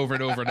over and over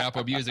and over on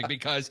Apple Music,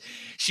 because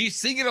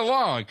she's singing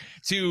along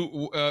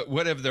to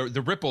whatever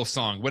the Ripple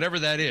song, whatever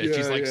that is.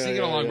 She's like singing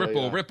along,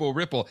 Ripple,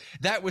 Ripple.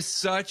 That was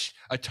such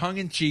a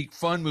tongue-in-cheek,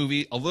 fun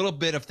movie. A little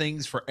bit of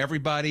things for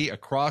everybody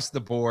across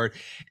the board.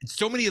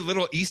 So many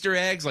little Easter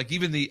eggs, like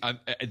even the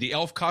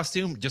elf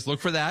costume. Just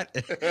look for that.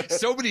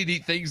 So many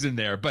neat things in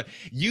there. But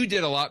you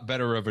did a lot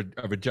better of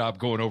a job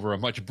going over a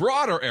much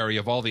broader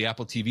area of all the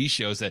Apple TV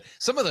shows that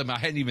some of them I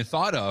hadn't even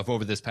thought of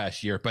over this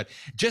past year. But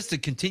just to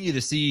continue to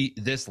see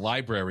this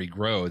library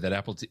grow that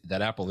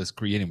Apple is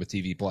creating with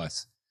TV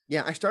Plus.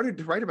 Yeah, I started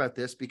to write about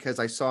this because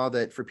I saw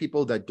that for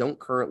people that don't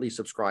currently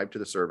subscribe to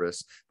the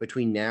service,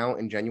 between now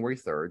and January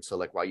 3rd, so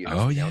like while you have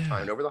some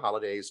downtime over the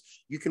holidays,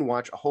 you can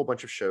watch a whole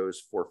bunch of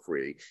shows for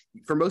free.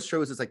 For most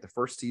shows, it's like the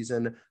first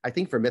season. I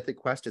think for Mythic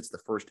Quest, it's the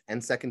first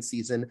and second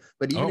season.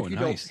 But even if you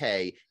don't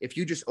pay, if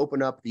you just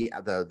open up the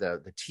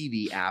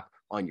TV app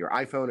on your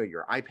iPhone or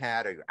your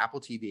iPad or your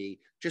Apple TV,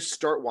 just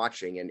start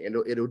watching, and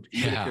it'll even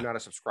if you're not a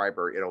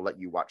subscriber, it'll let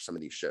you watch some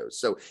of these shows.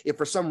 So if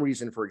for some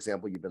reason, for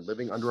example, you've been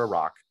living under a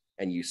rock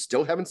and you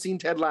still haven't seen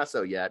Ted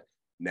Lasso yet,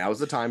 now's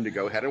the time to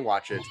go ahead and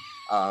watch it.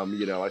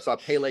 I saw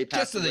Pele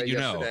pass away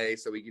yesterday,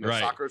 so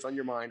soccer's on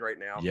your mind right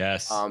now.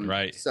 Yes,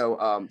 right.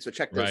 So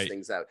check those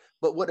things out.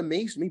 But what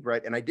amazed me,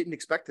 Brett, and I didn't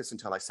expect this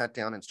until I sat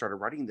down and started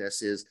writing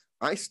this, is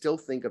I still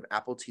think of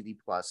Apple TV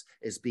Plus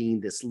as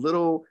being this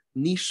little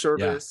niche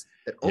service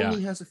that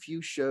only has a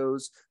few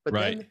shows. But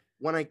then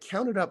when I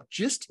counted up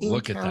just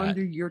in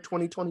calendar year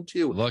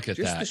 2022,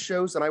 the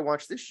shows that I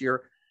watched this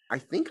year, I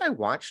think I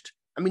watched.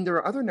 I mean, there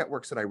are other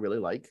networks that I really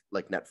like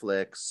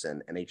Netflix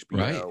and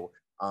HBO.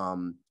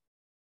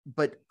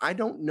 But I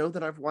don't know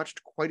that I've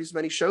watched quite as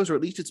many shows, or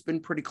at least it's been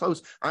pretty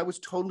close. I was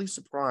totally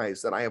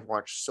surprised that I have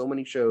watched so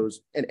many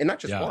shows, and not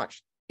just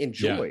watched,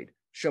 enjoyed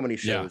so many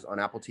shows on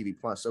Apple TV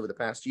Plus over the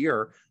past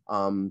year.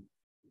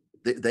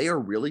 They are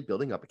really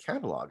building up a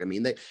catalog. I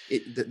mean,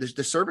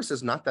 the service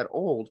is not that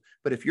old,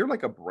 but if you're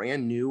like a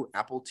brand new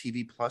Apple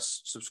TV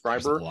Plus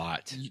subscriber,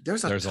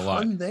 there's a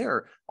ton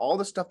there. All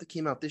the stuff that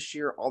came out this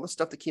year, all the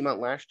stuff that came out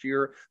last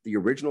year, the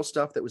original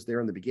stuff that was there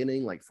in the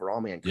beginning, like For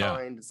All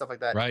Mankind and stuff like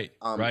that.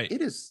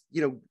 It is,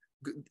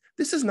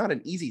 this is not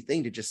an easy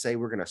thing to just say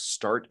we're going to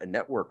start a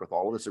network with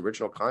all of this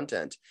original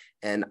content.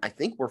 And I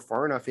think we're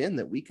far enough in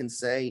that we can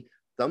say,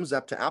 thumbs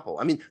up to Apple.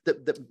 I mean,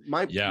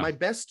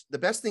 the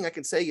best thing I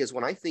can say is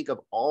when I think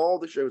of all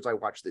the shows I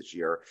watched this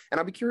year, and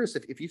I'd be curious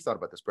if you've thought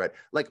about this, Brett,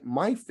 like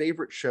my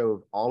favorite show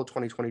of all of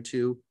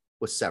 2022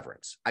 was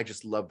Severance. I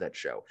just love that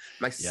show.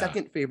 My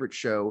second favorite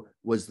show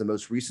was the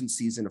most recent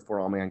season of For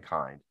All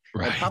Mankind.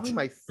 And probably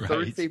my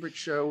third favorite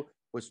show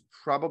was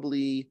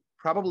probably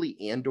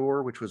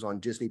Andor, which was on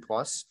Disney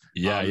Plus.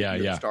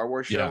 The Star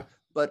Wars show.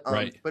 But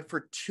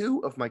for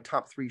two of my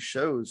top three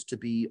shows to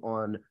be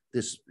on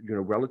this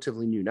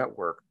relatively new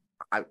network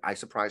I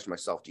surprised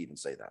myself to even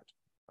say that.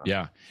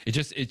 Yeah,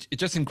 it's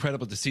just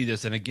incredible to see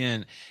this. And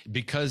again,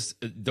 because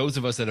those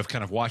of us that have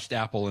kind of watched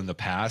Apple in the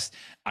past,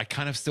 I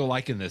kind of still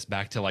liken this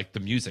back to like the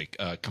music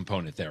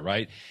component there,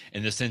 right?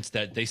 In the sense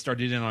that they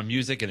started in on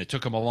music and it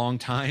took them a long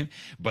time,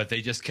 but they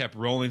just kept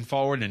rolling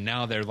forward. And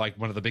now they're like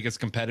one of the biggest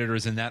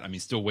competitors in that. I mean,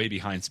 still way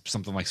behind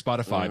something like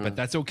Spotify, but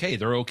that's okay.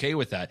 They're okay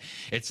with that.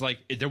 It's like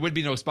there would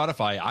be no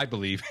Spotify, I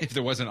believe, if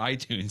there wasn't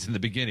iTunes in the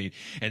beginning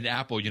and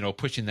Apple,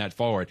 pushing that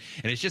forward.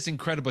 And it's just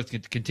incredible to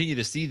continue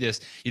to see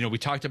this. We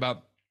talked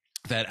about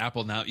that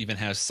Apple now even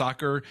has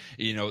soccer,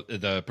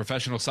 the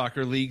professional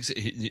soccer leagues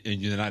in the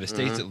United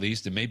States, at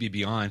least, and maybe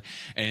beyond.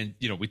 And,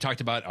 we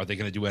talked about, are they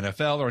going to do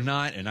NFL or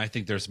not? And I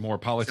think there's more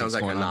politics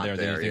going on there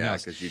than anything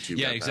else.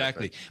 YouTube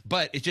exactly.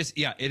 But it's just,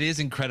 it is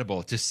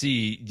incredible to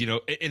see,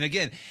 and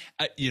again,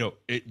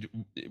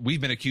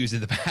 we've been accused in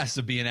the past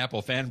of being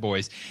Apple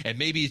fanboys, and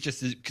maybe it's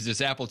just because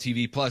it's Apple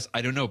TV Plus.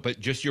 I don't know. But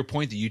just your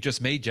point that you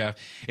just made, Jeff,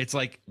 it's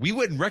like we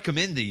wouldn't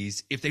recommend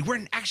these if they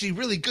weren't actually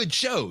really good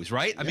shows,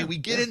 right? I mean, we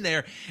get in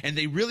there and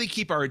they really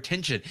keep our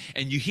attention,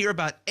 and you hear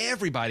about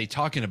everybody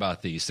talking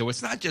about these. So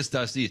it's not just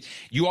us.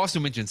 You also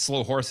mentioned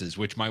Slow Horses,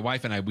 which my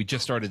wife and we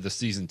just started the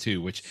season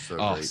 2, which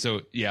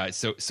so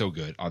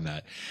good on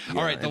that. Yeah.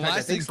 All right, the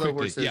last thing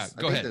quickly. Horses,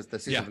 go ahead. The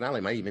season finale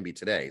might even be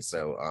today.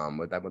 So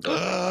that one's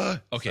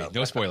okay,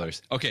 no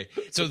spoilers. Okay,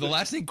 so the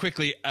last thing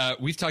quickly,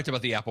 we've talked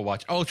about the Apple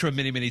Watch Ultra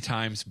many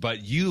times,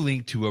 but you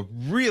linked to a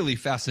really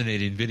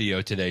fascinating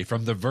video today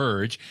from The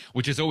Verge,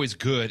 which is always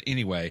good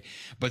anyway.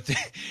 But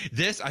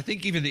this, I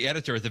think even the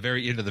editor at the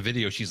very end of the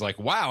video, she's like,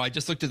 wow, I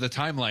just looked at the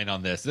timeline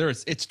on this.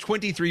 It's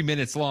 23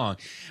 minutes long,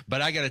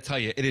 but I got to tell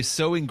you, it is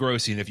so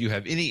engrossing. If you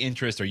have any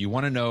interest or you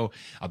want to know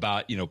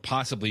about,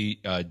 possibly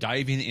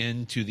diving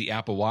into the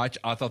Apple Watch,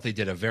 I thought they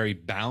did a very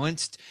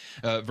balanced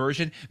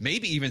version,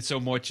 maybe even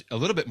a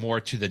little bit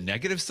more to the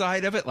negative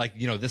side of it. Like,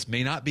 this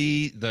may not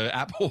be the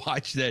Apple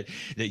Watch that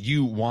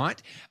you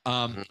want.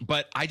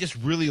 But I just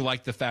really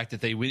like the fact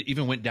that they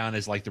even went down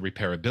as like the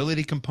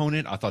repairability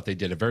component. I thought they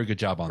did a very good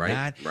job on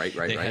that.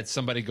 They had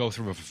somebody go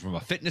through from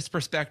a fitness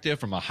perspective,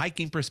 from a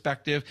hiking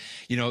perspective.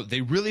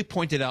 They really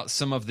pointed out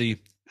some of the,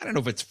 I don't know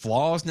if it's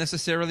flaws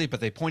necessarily, but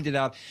they pointed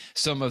out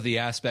some of the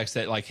aspects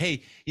that like,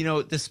 hey,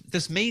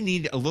 this may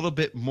need a little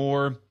bit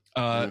more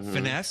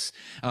finesse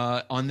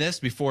on this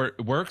before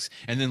it works.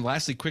 And then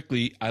lastly,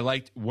 quickly, I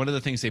liked one of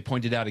the things they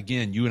pointed out,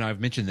 again, you and I have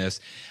mentioned this.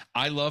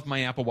 I love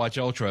my Apple Watch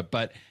Ultra,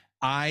 but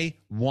I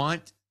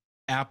want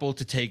Apple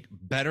to take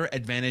better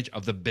advantage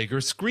of the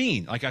bigger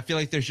screen. Like, I feel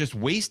like there's just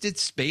wasted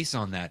space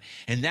on that.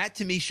 And that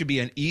to me should be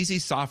an easy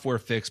software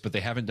fix, but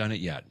they haven't done it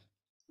yet.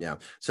 Yeah.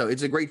 So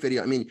it's a great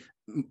video. I mean,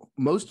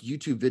 most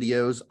YouTube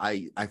videos,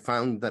 I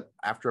found that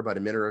after about a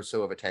minute or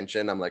so of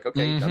attention, I'm like,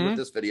 okay, done with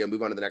this video,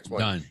 move on to the next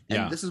one. Done.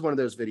 Yeah. And this is one of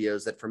those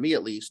videos that for me,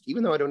 at least,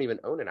 even though I don't even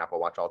own an Apple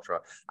Watch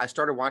Ultra, I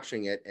started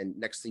watching it, and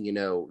next thing you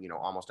know,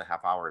 almost a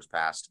half hour has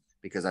passed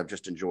because I've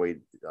just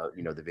enjoyed,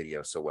 the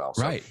video so well.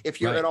 So if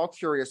you're at all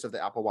curious of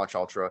the Apple Watch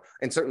Ultra,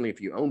 and certainly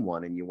if you own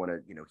one and you want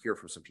to, hear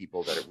from some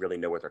people that really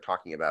know what they're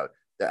talking about,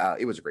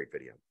 it was a great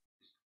video.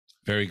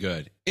 Very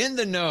good. In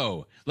the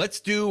know. Let's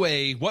do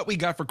a what we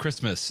got for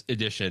Christmas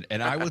edition.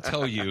 And I will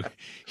tell you,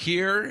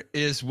 here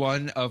is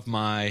one of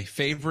my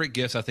favorite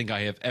gifts I think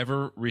I have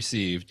ever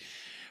received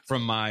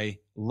from my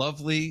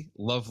lovely,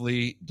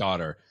 lovely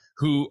daughter,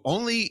 who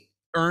only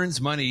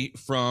earns money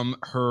from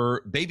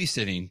her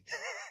babysitting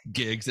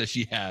gigs that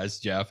she has,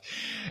 Jeff.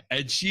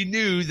 And she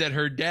knew that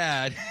her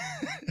dad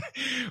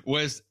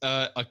was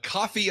a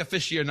coffee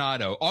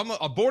aficionado,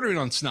 a bordering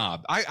on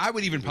snob. I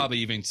would even probably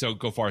even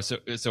go far as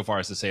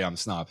to say I'm a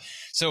snob.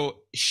 So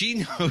she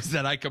knows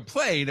that I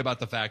complain about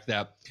the fact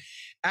that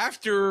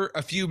after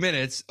a few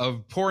minutes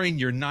of pouring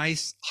your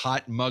nice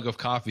hot mug of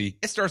coffee,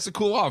 it starts to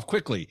cool off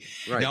quickly.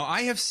 Right. Now,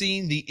 I have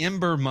seen the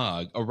Ember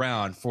mug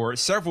around for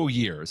several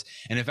years.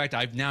 And in fact,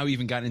 I've now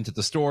even gotten into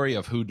the story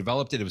of who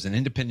developed it. It was an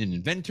independent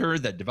inventor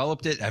that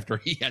developed it after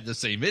he had the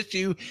same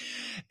issue.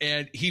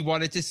 And he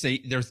wanted to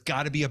say, there's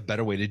got to be a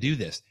better way to do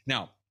this.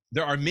 Now,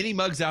 there are many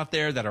mugs out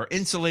there that are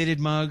insulated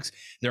mugs.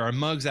 There are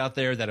mugs out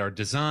there that are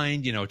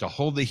designed, to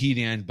hold the heat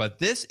in. But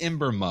this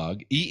Ember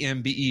mug,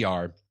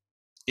 EMBER,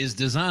 is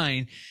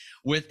designed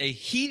with a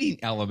heating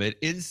element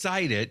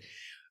inside it.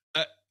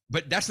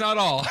 But that's not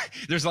all.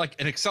 There's like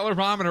an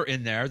accelerometer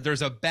in there.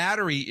 There's a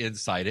battery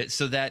inside it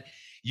so that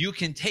you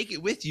can take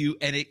it with you,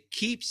 and it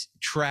keeps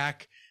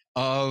track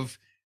of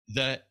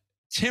the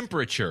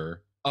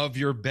temperature of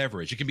your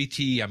beverage. It can be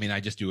tea. I mean, I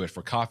just do it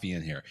for coffee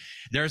in here.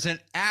 There's an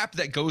app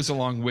that goes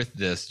along with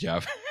this,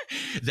 Jeff,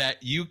 that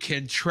you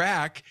can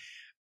track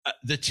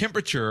the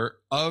temperature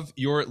of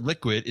your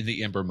liquid in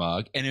the Ember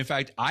mug. And in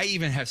fact, I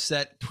even have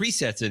set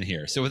presets in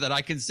here so that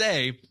I can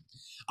say,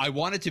 I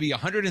want it to be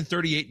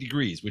 138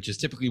 degrees, which is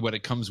typically what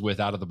it comes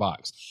with out of the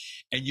box.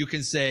 And you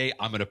can say,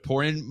 I'm going to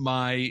pour in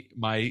my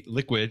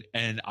liquid,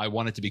 and I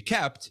want it to be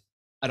kept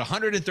at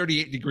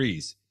 138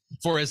 degrees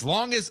for as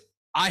long as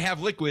I have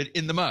liquid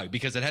in the mug,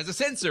 because it has a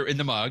sensor in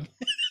the mug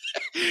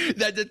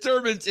that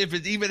determines if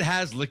it even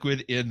has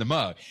liquid in the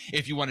mug.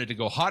 If you wanted to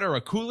go hotter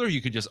or cooler,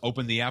 you could just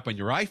open the app on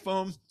your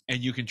iPhone and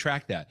you can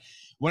track that.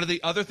 One of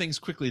the other things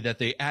quickly that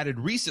they added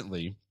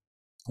recently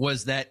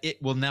was that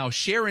it will now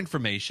share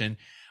information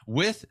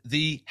with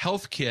the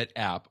HealthKit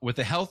app, with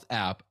the health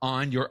app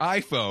on your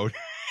iPhone.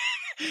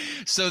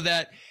 So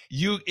that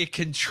it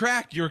can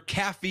track your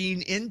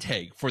caffeine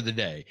intake for the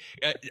day,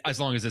 as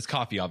long as it's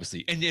coffee,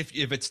 obviously. And if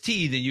it's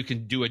tea, then you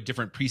can do a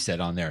different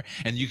preset on there,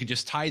 and you can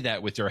just tie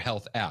that with your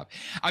health app.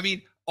 I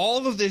mean,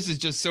 all of this is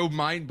just so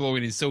mind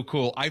blowing and so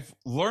cool. I've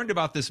learned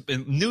about this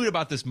and knew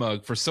about this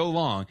mug for so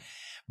long,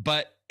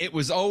 but it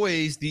was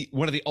always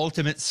one of the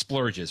ultimate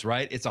splurges,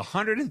 right? It's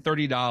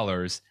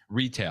 $130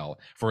 retail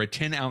for a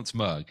 10-ounce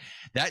mug.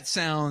 That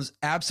sounds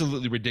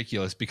absolutely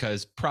ridiculous,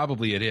 because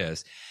probably it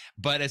is.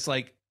 But it's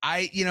like,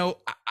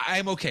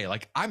 I'm okay.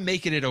 Like, I'm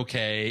making it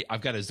okay.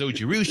 I've got a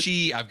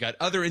Zojirushi. I've got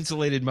other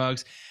insulated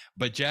mugs.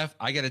 But Jeff,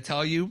 I got to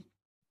tell you,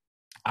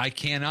 I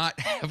cannot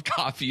have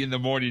coffee in the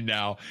morning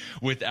now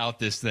without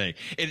this thing.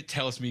 It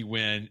tells me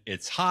when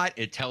it's hot.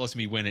 It tells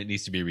me when it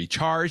needs to be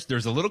recharged.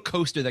 There's a little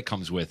coaster that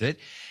comes with it.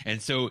 And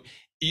so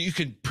you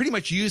can pretty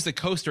much use the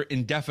coaster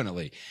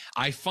indefinitely.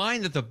 I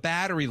find that the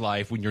battery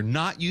life, when you're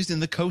not using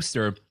the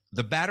coaster,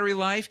 the battery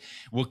life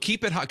will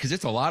keep it hot, because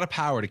it's a lot of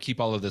power to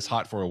keep all of this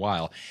hot for a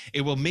while.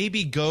 It will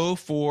maybe go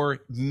for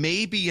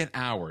maybe an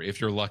hour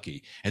if you're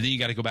lucky. And then you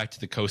got to go back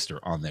to the coaster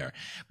on there.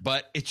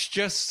 But it's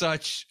just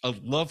such a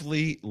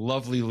lovely,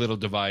 lovely little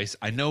device.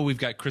 I know we've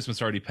got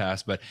Christmas already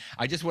passed, but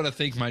I just want to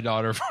thank my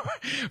daughter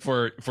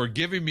for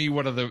giving me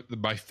one of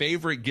my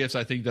favorite gifts,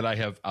 I think, that I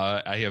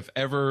have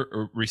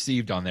ever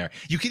received on there.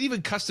 You can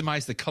even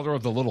customize the color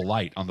of the little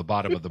light on the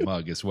bottom of the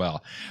mug as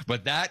well.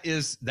 But that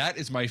is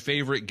my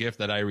favorite gift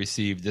that I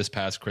received this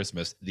past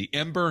Christmas, the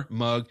Ember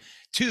Mug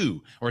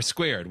 2 or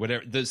squared,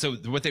 whatever. So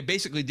what they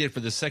basically did for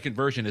the second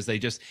version is they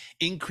just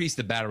increased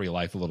the battery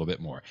life a little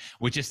bit more,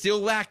 which is still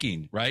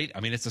lacking, right?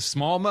 I mean, it's a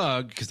small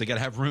mug because they got to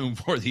have room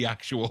for the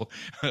actual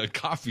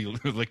coffee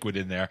liquid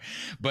in there.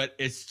 But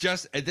it's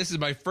just, this is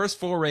my first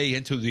foray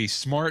into the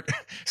smart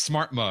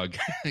mug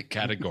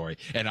category,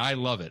 and I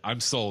love it.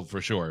 I'm sold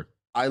for sure.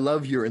 I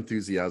love your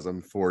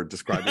enthusiasm for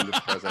describing this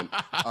present.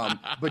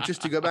 But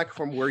just to go back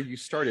from where you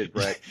started,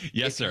 Brett,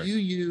 yes, sir. You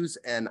use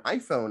an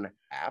iPhone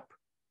app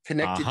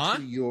connected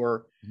to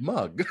your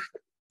mug,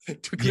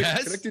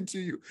 connected to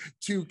you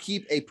to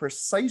keep a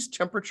precise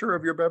temperature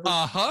of your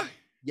beverage.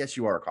 Yes,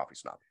 you are a coffee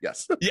snob.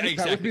 Yes. Yeah,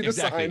 exactly.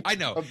 Exactly. I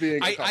know.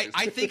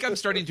 I think I'm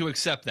starting to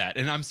accept that,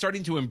 and I'm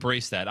starting to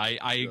embrace that.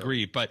 I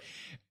agree.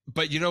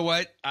 But you know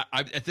what?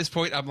 At this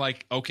point, I'm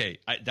like, okay,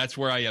 that's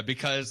where I am,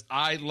 because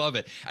I love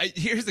it.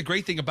 Here's the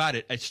great thing about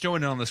it. It's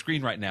showing it on the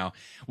screen right now.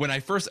 When I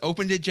first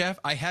opened it, Jeff,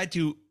 I had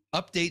to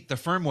update the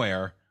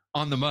firmware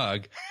on the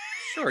mug.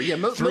 Sure, yeah.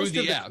 Most of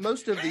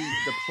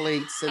the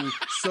plates and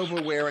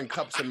silverware and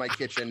cups in my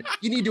kitchen,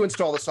 you need to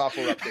install the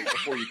software update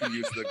before you can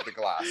use the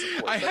glass.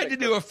 I had to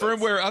do a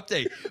firmware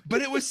update,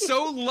 but it was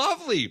so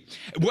lovely.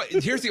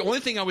 Here's the only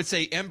thing I would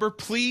say, Ember,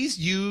 please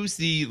use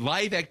the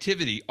live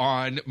activity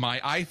on my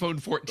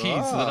iPhone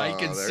 14 so that I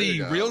can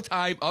see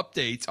real-time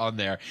updates on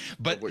there.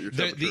 But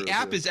the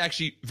app is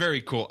actually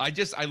very cool. I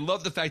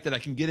love the fact that I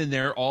can get in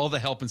there. All the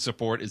help and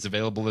support is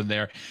available in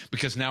there,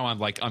 because now I'm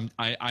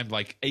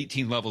like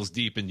 18 levels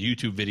deep in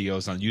YouTube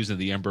videos on using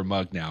the Ember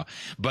mug now.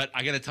 But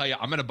I got to tell you,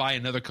 I'm going to buy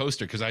another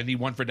coaster, because I need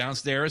one for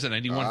downstairs and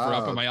I need one for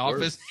up in my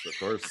office. Of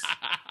course.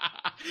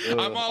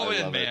 I'm all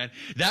in, man.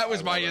 That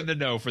was my in the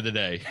know for the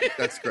day.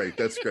 That's great.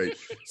 That's great.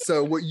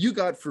 So what you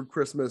got for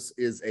Christmas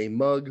is a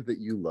mug that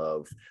you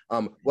love.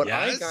 What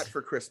I got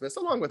for Christmas,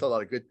 along with a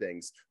lot of good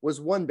things,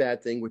 was one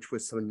bad thing, which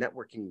was some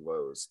networking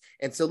woes.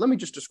 And so let me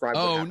just describe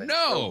what happened.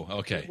 Oh, no. So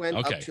okay. We went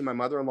up to my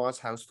mother-in-law's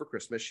house for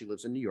Christmas. She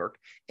lives in New York.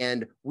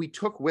 And we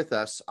took with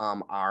us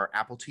our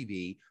Apple TV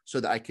so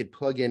that I could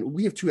plug in.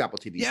 We have two Apple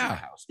TVs in the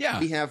house. Yeah.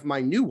 We have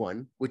my new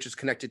one, which is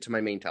connected to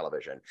my main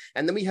television.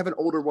 And then we have an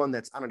older one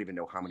that's, I don't even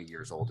know how many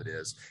years old it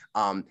is.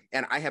 And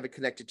I have it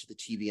connected to the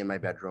TV in my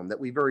bedroom that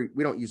we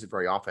don't use it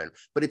very often,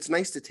 but it's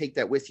nice to take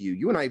that with you.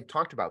 You and I have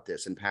talked about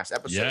this in past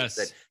episodes,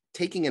 that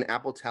taking an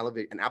Apple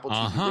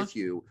TV with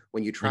you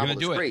when you travel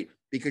is great,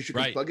 because you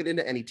can plug it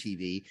into any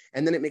TV,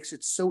 and then it makes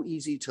it so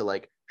easy to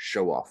like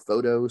show off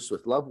photos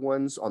with loved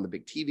ones on the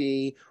big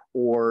TV,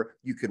 or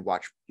you could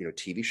watch,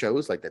 TV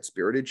shows like that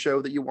Spirited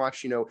show that you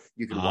watch, you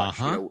could watch,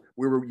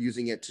 we were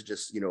using it to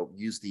just,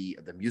 use the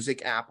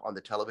music app on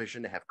the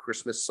television to have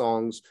Christmas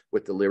songs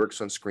with the lyrics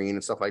on screen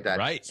and stuff like that.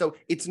 Right. So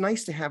it's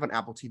nice to have an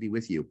Apple TV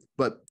with you.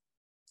 But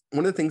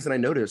one of the things that I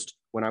noticed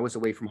when I was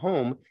away from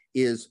home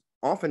is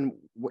often,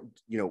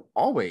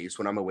 always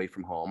when I'm away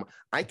from home,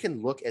 I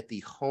can look at the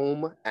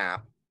Home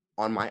app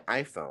on my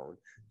iPhone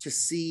to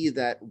see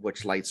that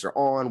which lights are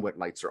on, what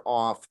lights are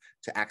off,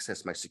 to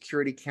access my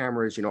security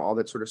cameras, all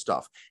that sort of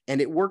stuff. And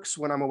it works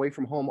when I'm away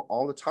from home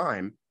all the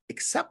time,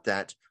 except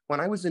that when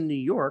I was in New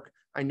York,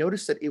 I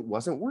noticed that it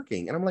wasn't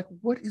working. And I'm like,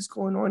 what is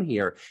going on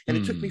here? And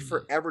it took me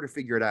forever to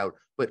figure it out.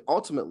 But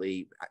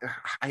ultimately,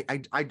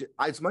 I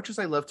as much as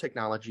I love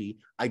technology,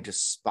 I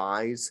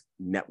despise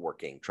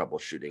networking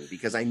troubleshooting,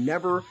 because I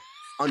never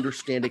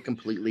understand it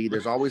completely.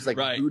 There's always like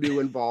Right. voodoo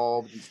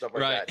involved and stuff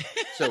like Right.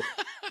 that. So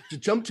to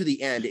jump to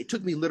the end, it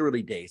took me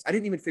literally days. I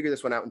didn't even figure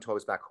this one out until I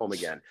was back home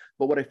again.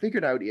 But what I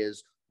figured out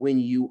is when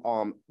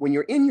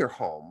you're in your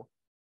home,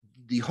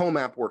 the home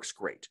app works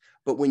great.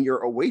 But when you're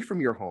away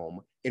from your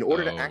home, in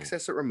order to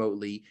access it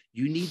remotely,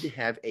 you need to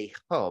have a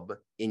hub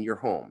in your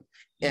home.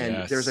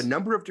 And there's a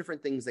number of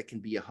different things that can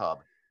be a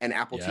hub. An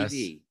Apple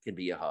TV can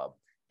be a hub.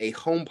 A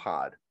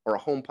HomePod or a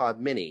HomePod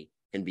Mini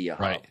can be a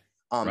hub.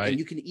 And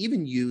you can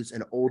even use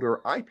an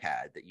older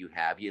iPad that you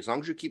have. As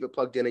long as you keep it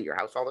plugged in at your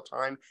house all the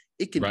time,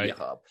 it can be a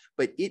hub.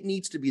 But it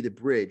needs to be the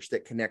bridge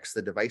that connects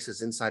the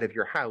devices inside of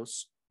your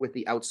house with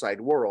the outside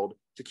world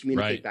to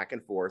communicate back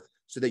and forth,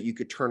 so that you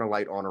could turn a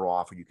light on or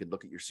off, or you could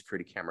look at your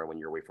security camera when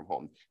you're away from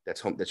home.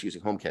 That's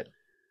using HomeKit.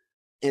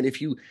 And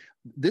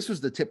this was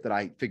the tip that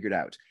I figured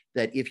out,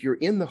 that if you're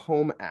in the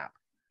Home app,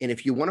 and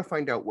if you want to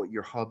find out what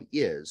your hub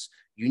is,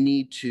 you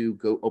need to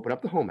go open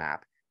up the Home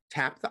app,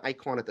 tap the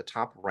icon at the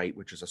top right,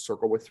 which is a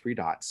circle with 3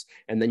 dots,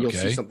 and then you'll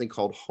see something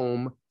called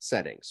Home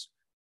Settings.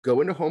 Go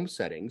into Home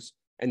Settings,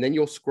 and then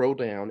you'll scroll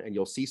down and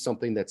you'll see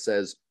something that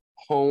says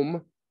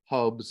Home,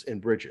 Hubs,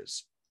 and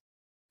Bridges.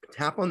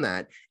 Tap on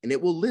that, and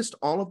it will list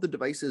all of the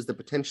devices that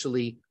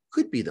potentially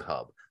could be the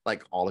hub,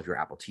 like all of your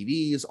Apple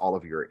TVs, all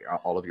of your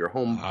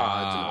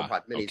HomePods and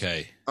HomePod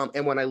Minis.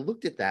 And when I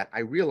looked at that, I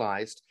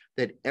realized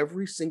that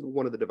every single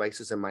one of the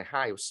devices in my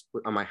house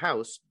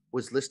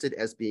was listed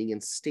as being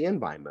in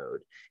standby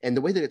mode. And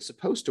the way that it's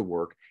supposed to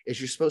work is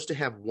you're supposed to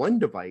have one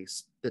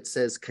device that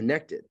says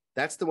connected.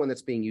 That's the one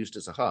that's being used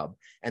as a hub.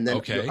 And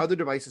then your other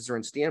devices are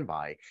in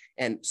standby.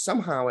 And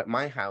somehow at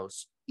my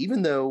house,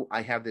 even though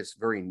I have this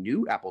very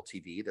new Apple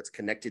TV that's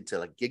connected to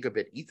like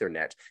gigabit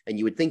Ethernet, and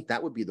you would think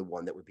that would be the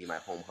one that would be my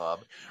home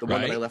hub, the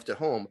one that I left at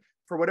home,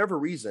 for whatever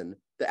reason,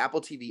 the Apple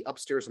TV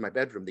upstairs in my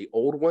bedroom, the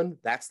old one,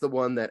 that's the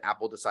one that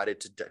Apple decided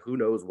to, who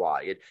knows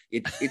why,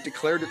 it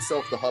declared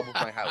itself the hub of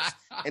my house.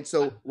 And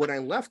so when I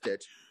left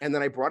it, and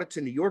then I brought it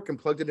to New York and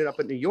plugged it up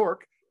in New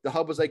York, the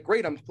hub was like,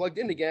 great, I'm plugged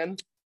in again.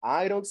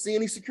 I don't see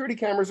any security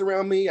cameras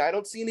around me. I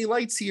don't see any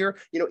lights here.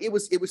 It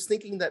was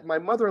thinking that my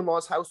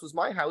mother-in-law's house was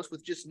my house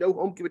with just no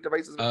HomeKit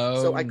devices.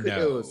 So I couldn't.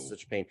 It was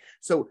such a pain.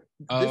 So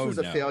this was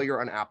a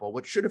failure on Apple.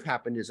 What should have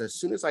happened is, as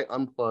soon as I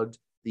unplugged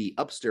the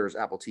upstairs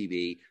Apple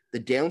TV, the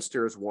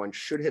downstairs one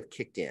should have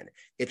kicked in.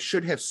 It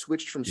should have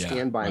switched from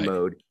standby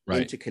mode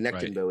into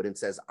connected mode and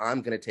says,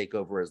 I'm going to take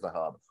over as the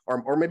hub.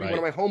 Or maybe one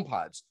of my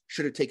HomePods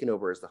should have taken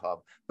over as the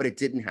hub, but it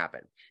didn't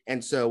happen.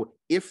 And so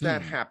if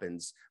that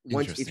happens,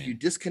 if you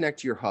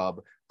disconnect your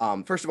hub,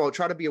 first of all,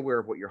 try to be aware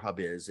of what your hub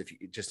is,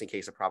 just in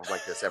case a problem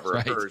like this ever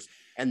occurs.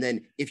 And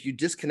then if you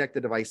disconnect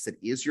the device that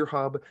is your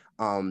hub,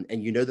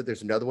 and you know that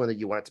there's another one that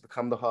you want it to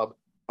become the hub,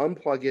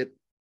 unplug it.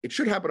 It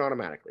should happen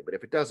automatically, but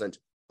if it doesn't,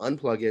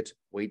 unplug it,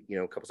 wait,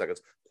 a couple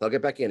seconds, plug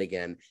it back in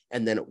again.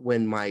 And then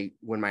when my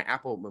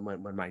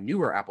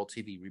newer Apple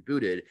TV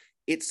rebooted,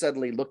 it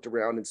suddenly looked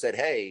around and said,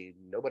 hey,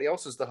 nobody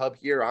else is the hub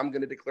here. I'm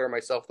going to declare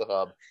myself the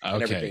hub.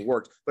 And everything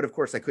worked. But of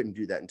course I couldn't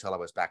do that until I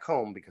was back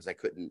home, because I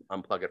couldn't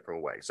unplug it from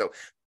away. So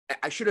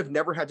I should have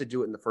never had to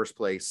do it in the first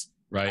place.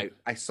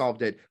 I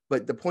solved it.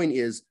 But the point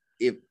is,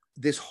 if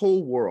this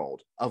whole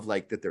world of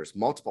like that there's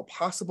multiple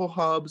possible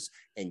hubs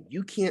and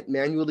you can't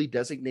manually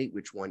designate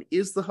which one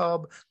is the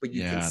hub, but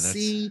you can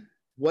see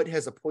what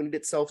has appointed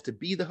itself to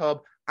be the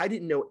hub. I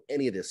didn't know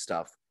any of this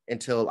stuff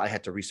until I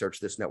had to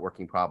research this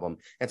networking problem.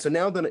 And so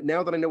now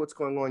that I know what's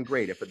going on,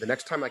 great. If the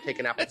next time I take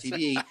an Apple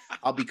TV,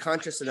 I'll be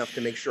conscious enough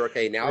to make sure,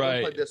 okay, now I've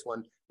unplugged this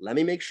one. Let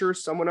me make sure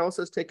someone else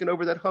has taken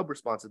over that hub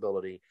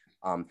responsibility.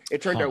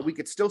 It turned out we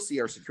could still see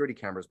our security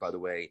cameras, by the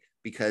way,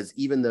 because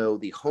even though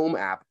the Home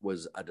app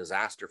was a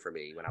disaster for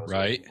me when I was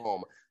away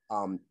from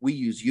home, we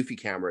use Eufy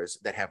cameras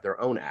that have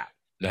their own app.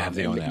 They have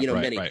their own app,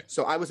 many.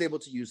 So I was able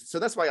to use. So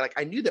that's why,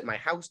 I knew that my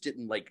house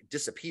didn't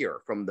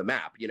disappear from the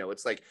map.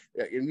 It's like,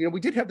 we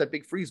did have that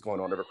big freeze going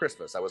on over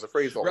Christmas. I was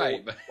afraid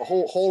the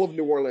whole of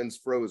New Orleans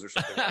froze or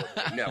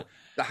something. No,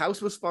 the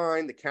house was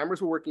fine. The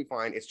cameras were working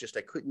fine. It's just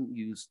I couldn't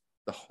use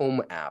the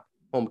Home app,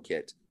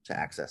 HomeKit, to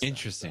access.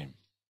 Interesting.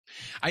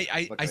 That,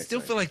 so. I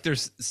still feel like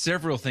there's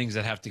several things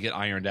that have to get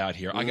ironed out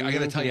here. I got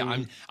to tell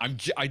you,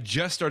 I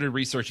just started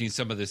researching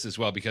some of this as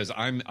well, because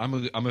I'm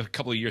a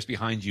couple of years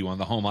behind you on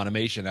the home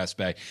automation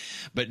aspect.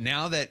 But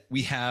now that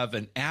we have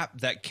an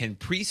app that can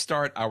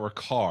pre-start our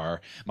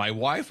car, my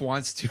wife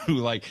wants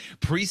to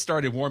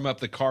pre-start and warm up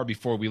the car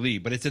before we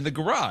leave, but it's in the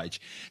garage.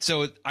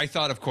 So I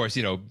thought, of course,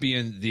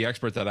 being the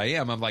expert that I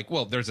am, I'm like,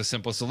 well, there's a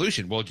simple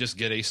solution. We'll just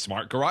get a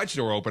smart garage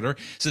door opener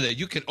so that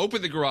you can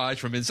open the garage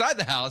from inside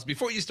the house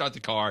before you start the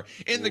car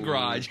in the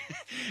garage.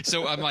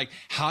 So I'm like,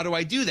 how do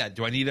I do that?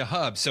 Do I need a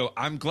hub? So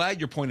I'm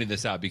glad you're pointing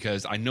this out,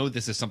 because I know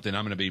this is something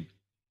I'm going to be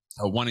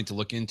wanting to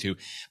look into.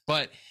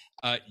 But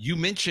you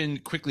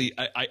mentioned quickly,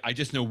 I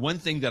just know one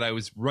thing that I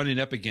was running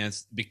up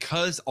against,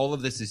 because all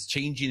of this is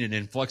changing and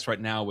in flux right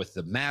now with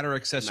the Matter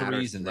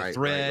accessories and the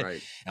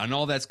Thread and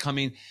all that's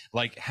coming,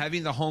 like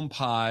having the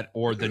HomePod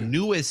or the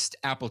newest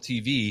Apple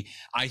TV,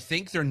 I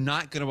think they're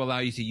not going to allow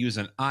you to use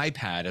an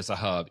iPad as a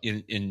hub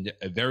in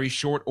a very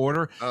short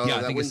order.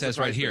 I think it says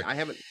right here.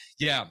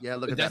 Yeah. Yeah,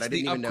 look at That's that. I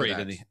didn't even know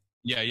that.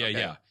 Yeah.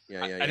 Yeah.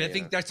 And I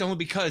think that's only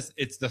because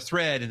it's the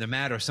thread and the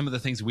matter, some of the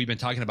things we've been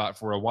talking about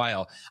for a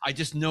while. I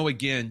just know,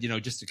 again,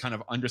 just to kind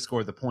of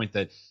underscore the point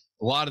that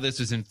a lot of this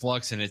is in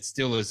flux and it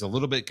still is a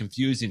little bit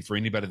confusing for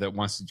anybody that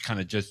wants to kind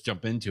of just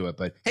jump into it.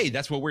 But hey,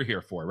 that's what we're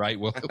here for, right?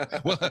 We'll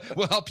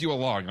help you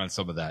along on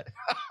some of that.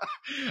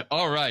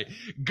 All right.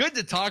 Good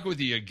to talk with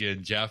you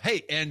again, Jeff.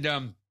 Hey,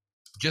 and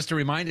just to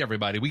remind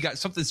everybody, we got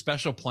something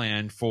special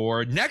planned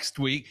for next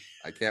week.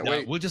 I can't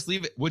wait. We'll just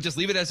leave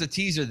it as a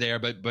teaser there,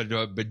 but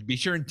be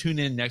sure and tune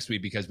in next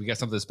week because we got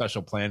something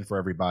special planned for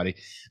everybody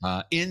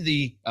in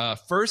the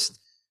first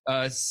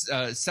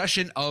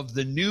session of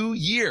the new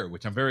year,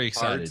 which I'm very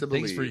excited.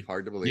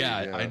 Hard to believe.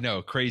 Yeah, I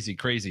know.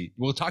 Crazy.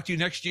 We'll talk to you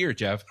next year,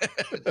 Jeff.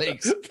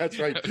 Thanks. That's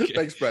right. Okay.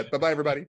 Thanks, Brett. Bye-bye, everybody.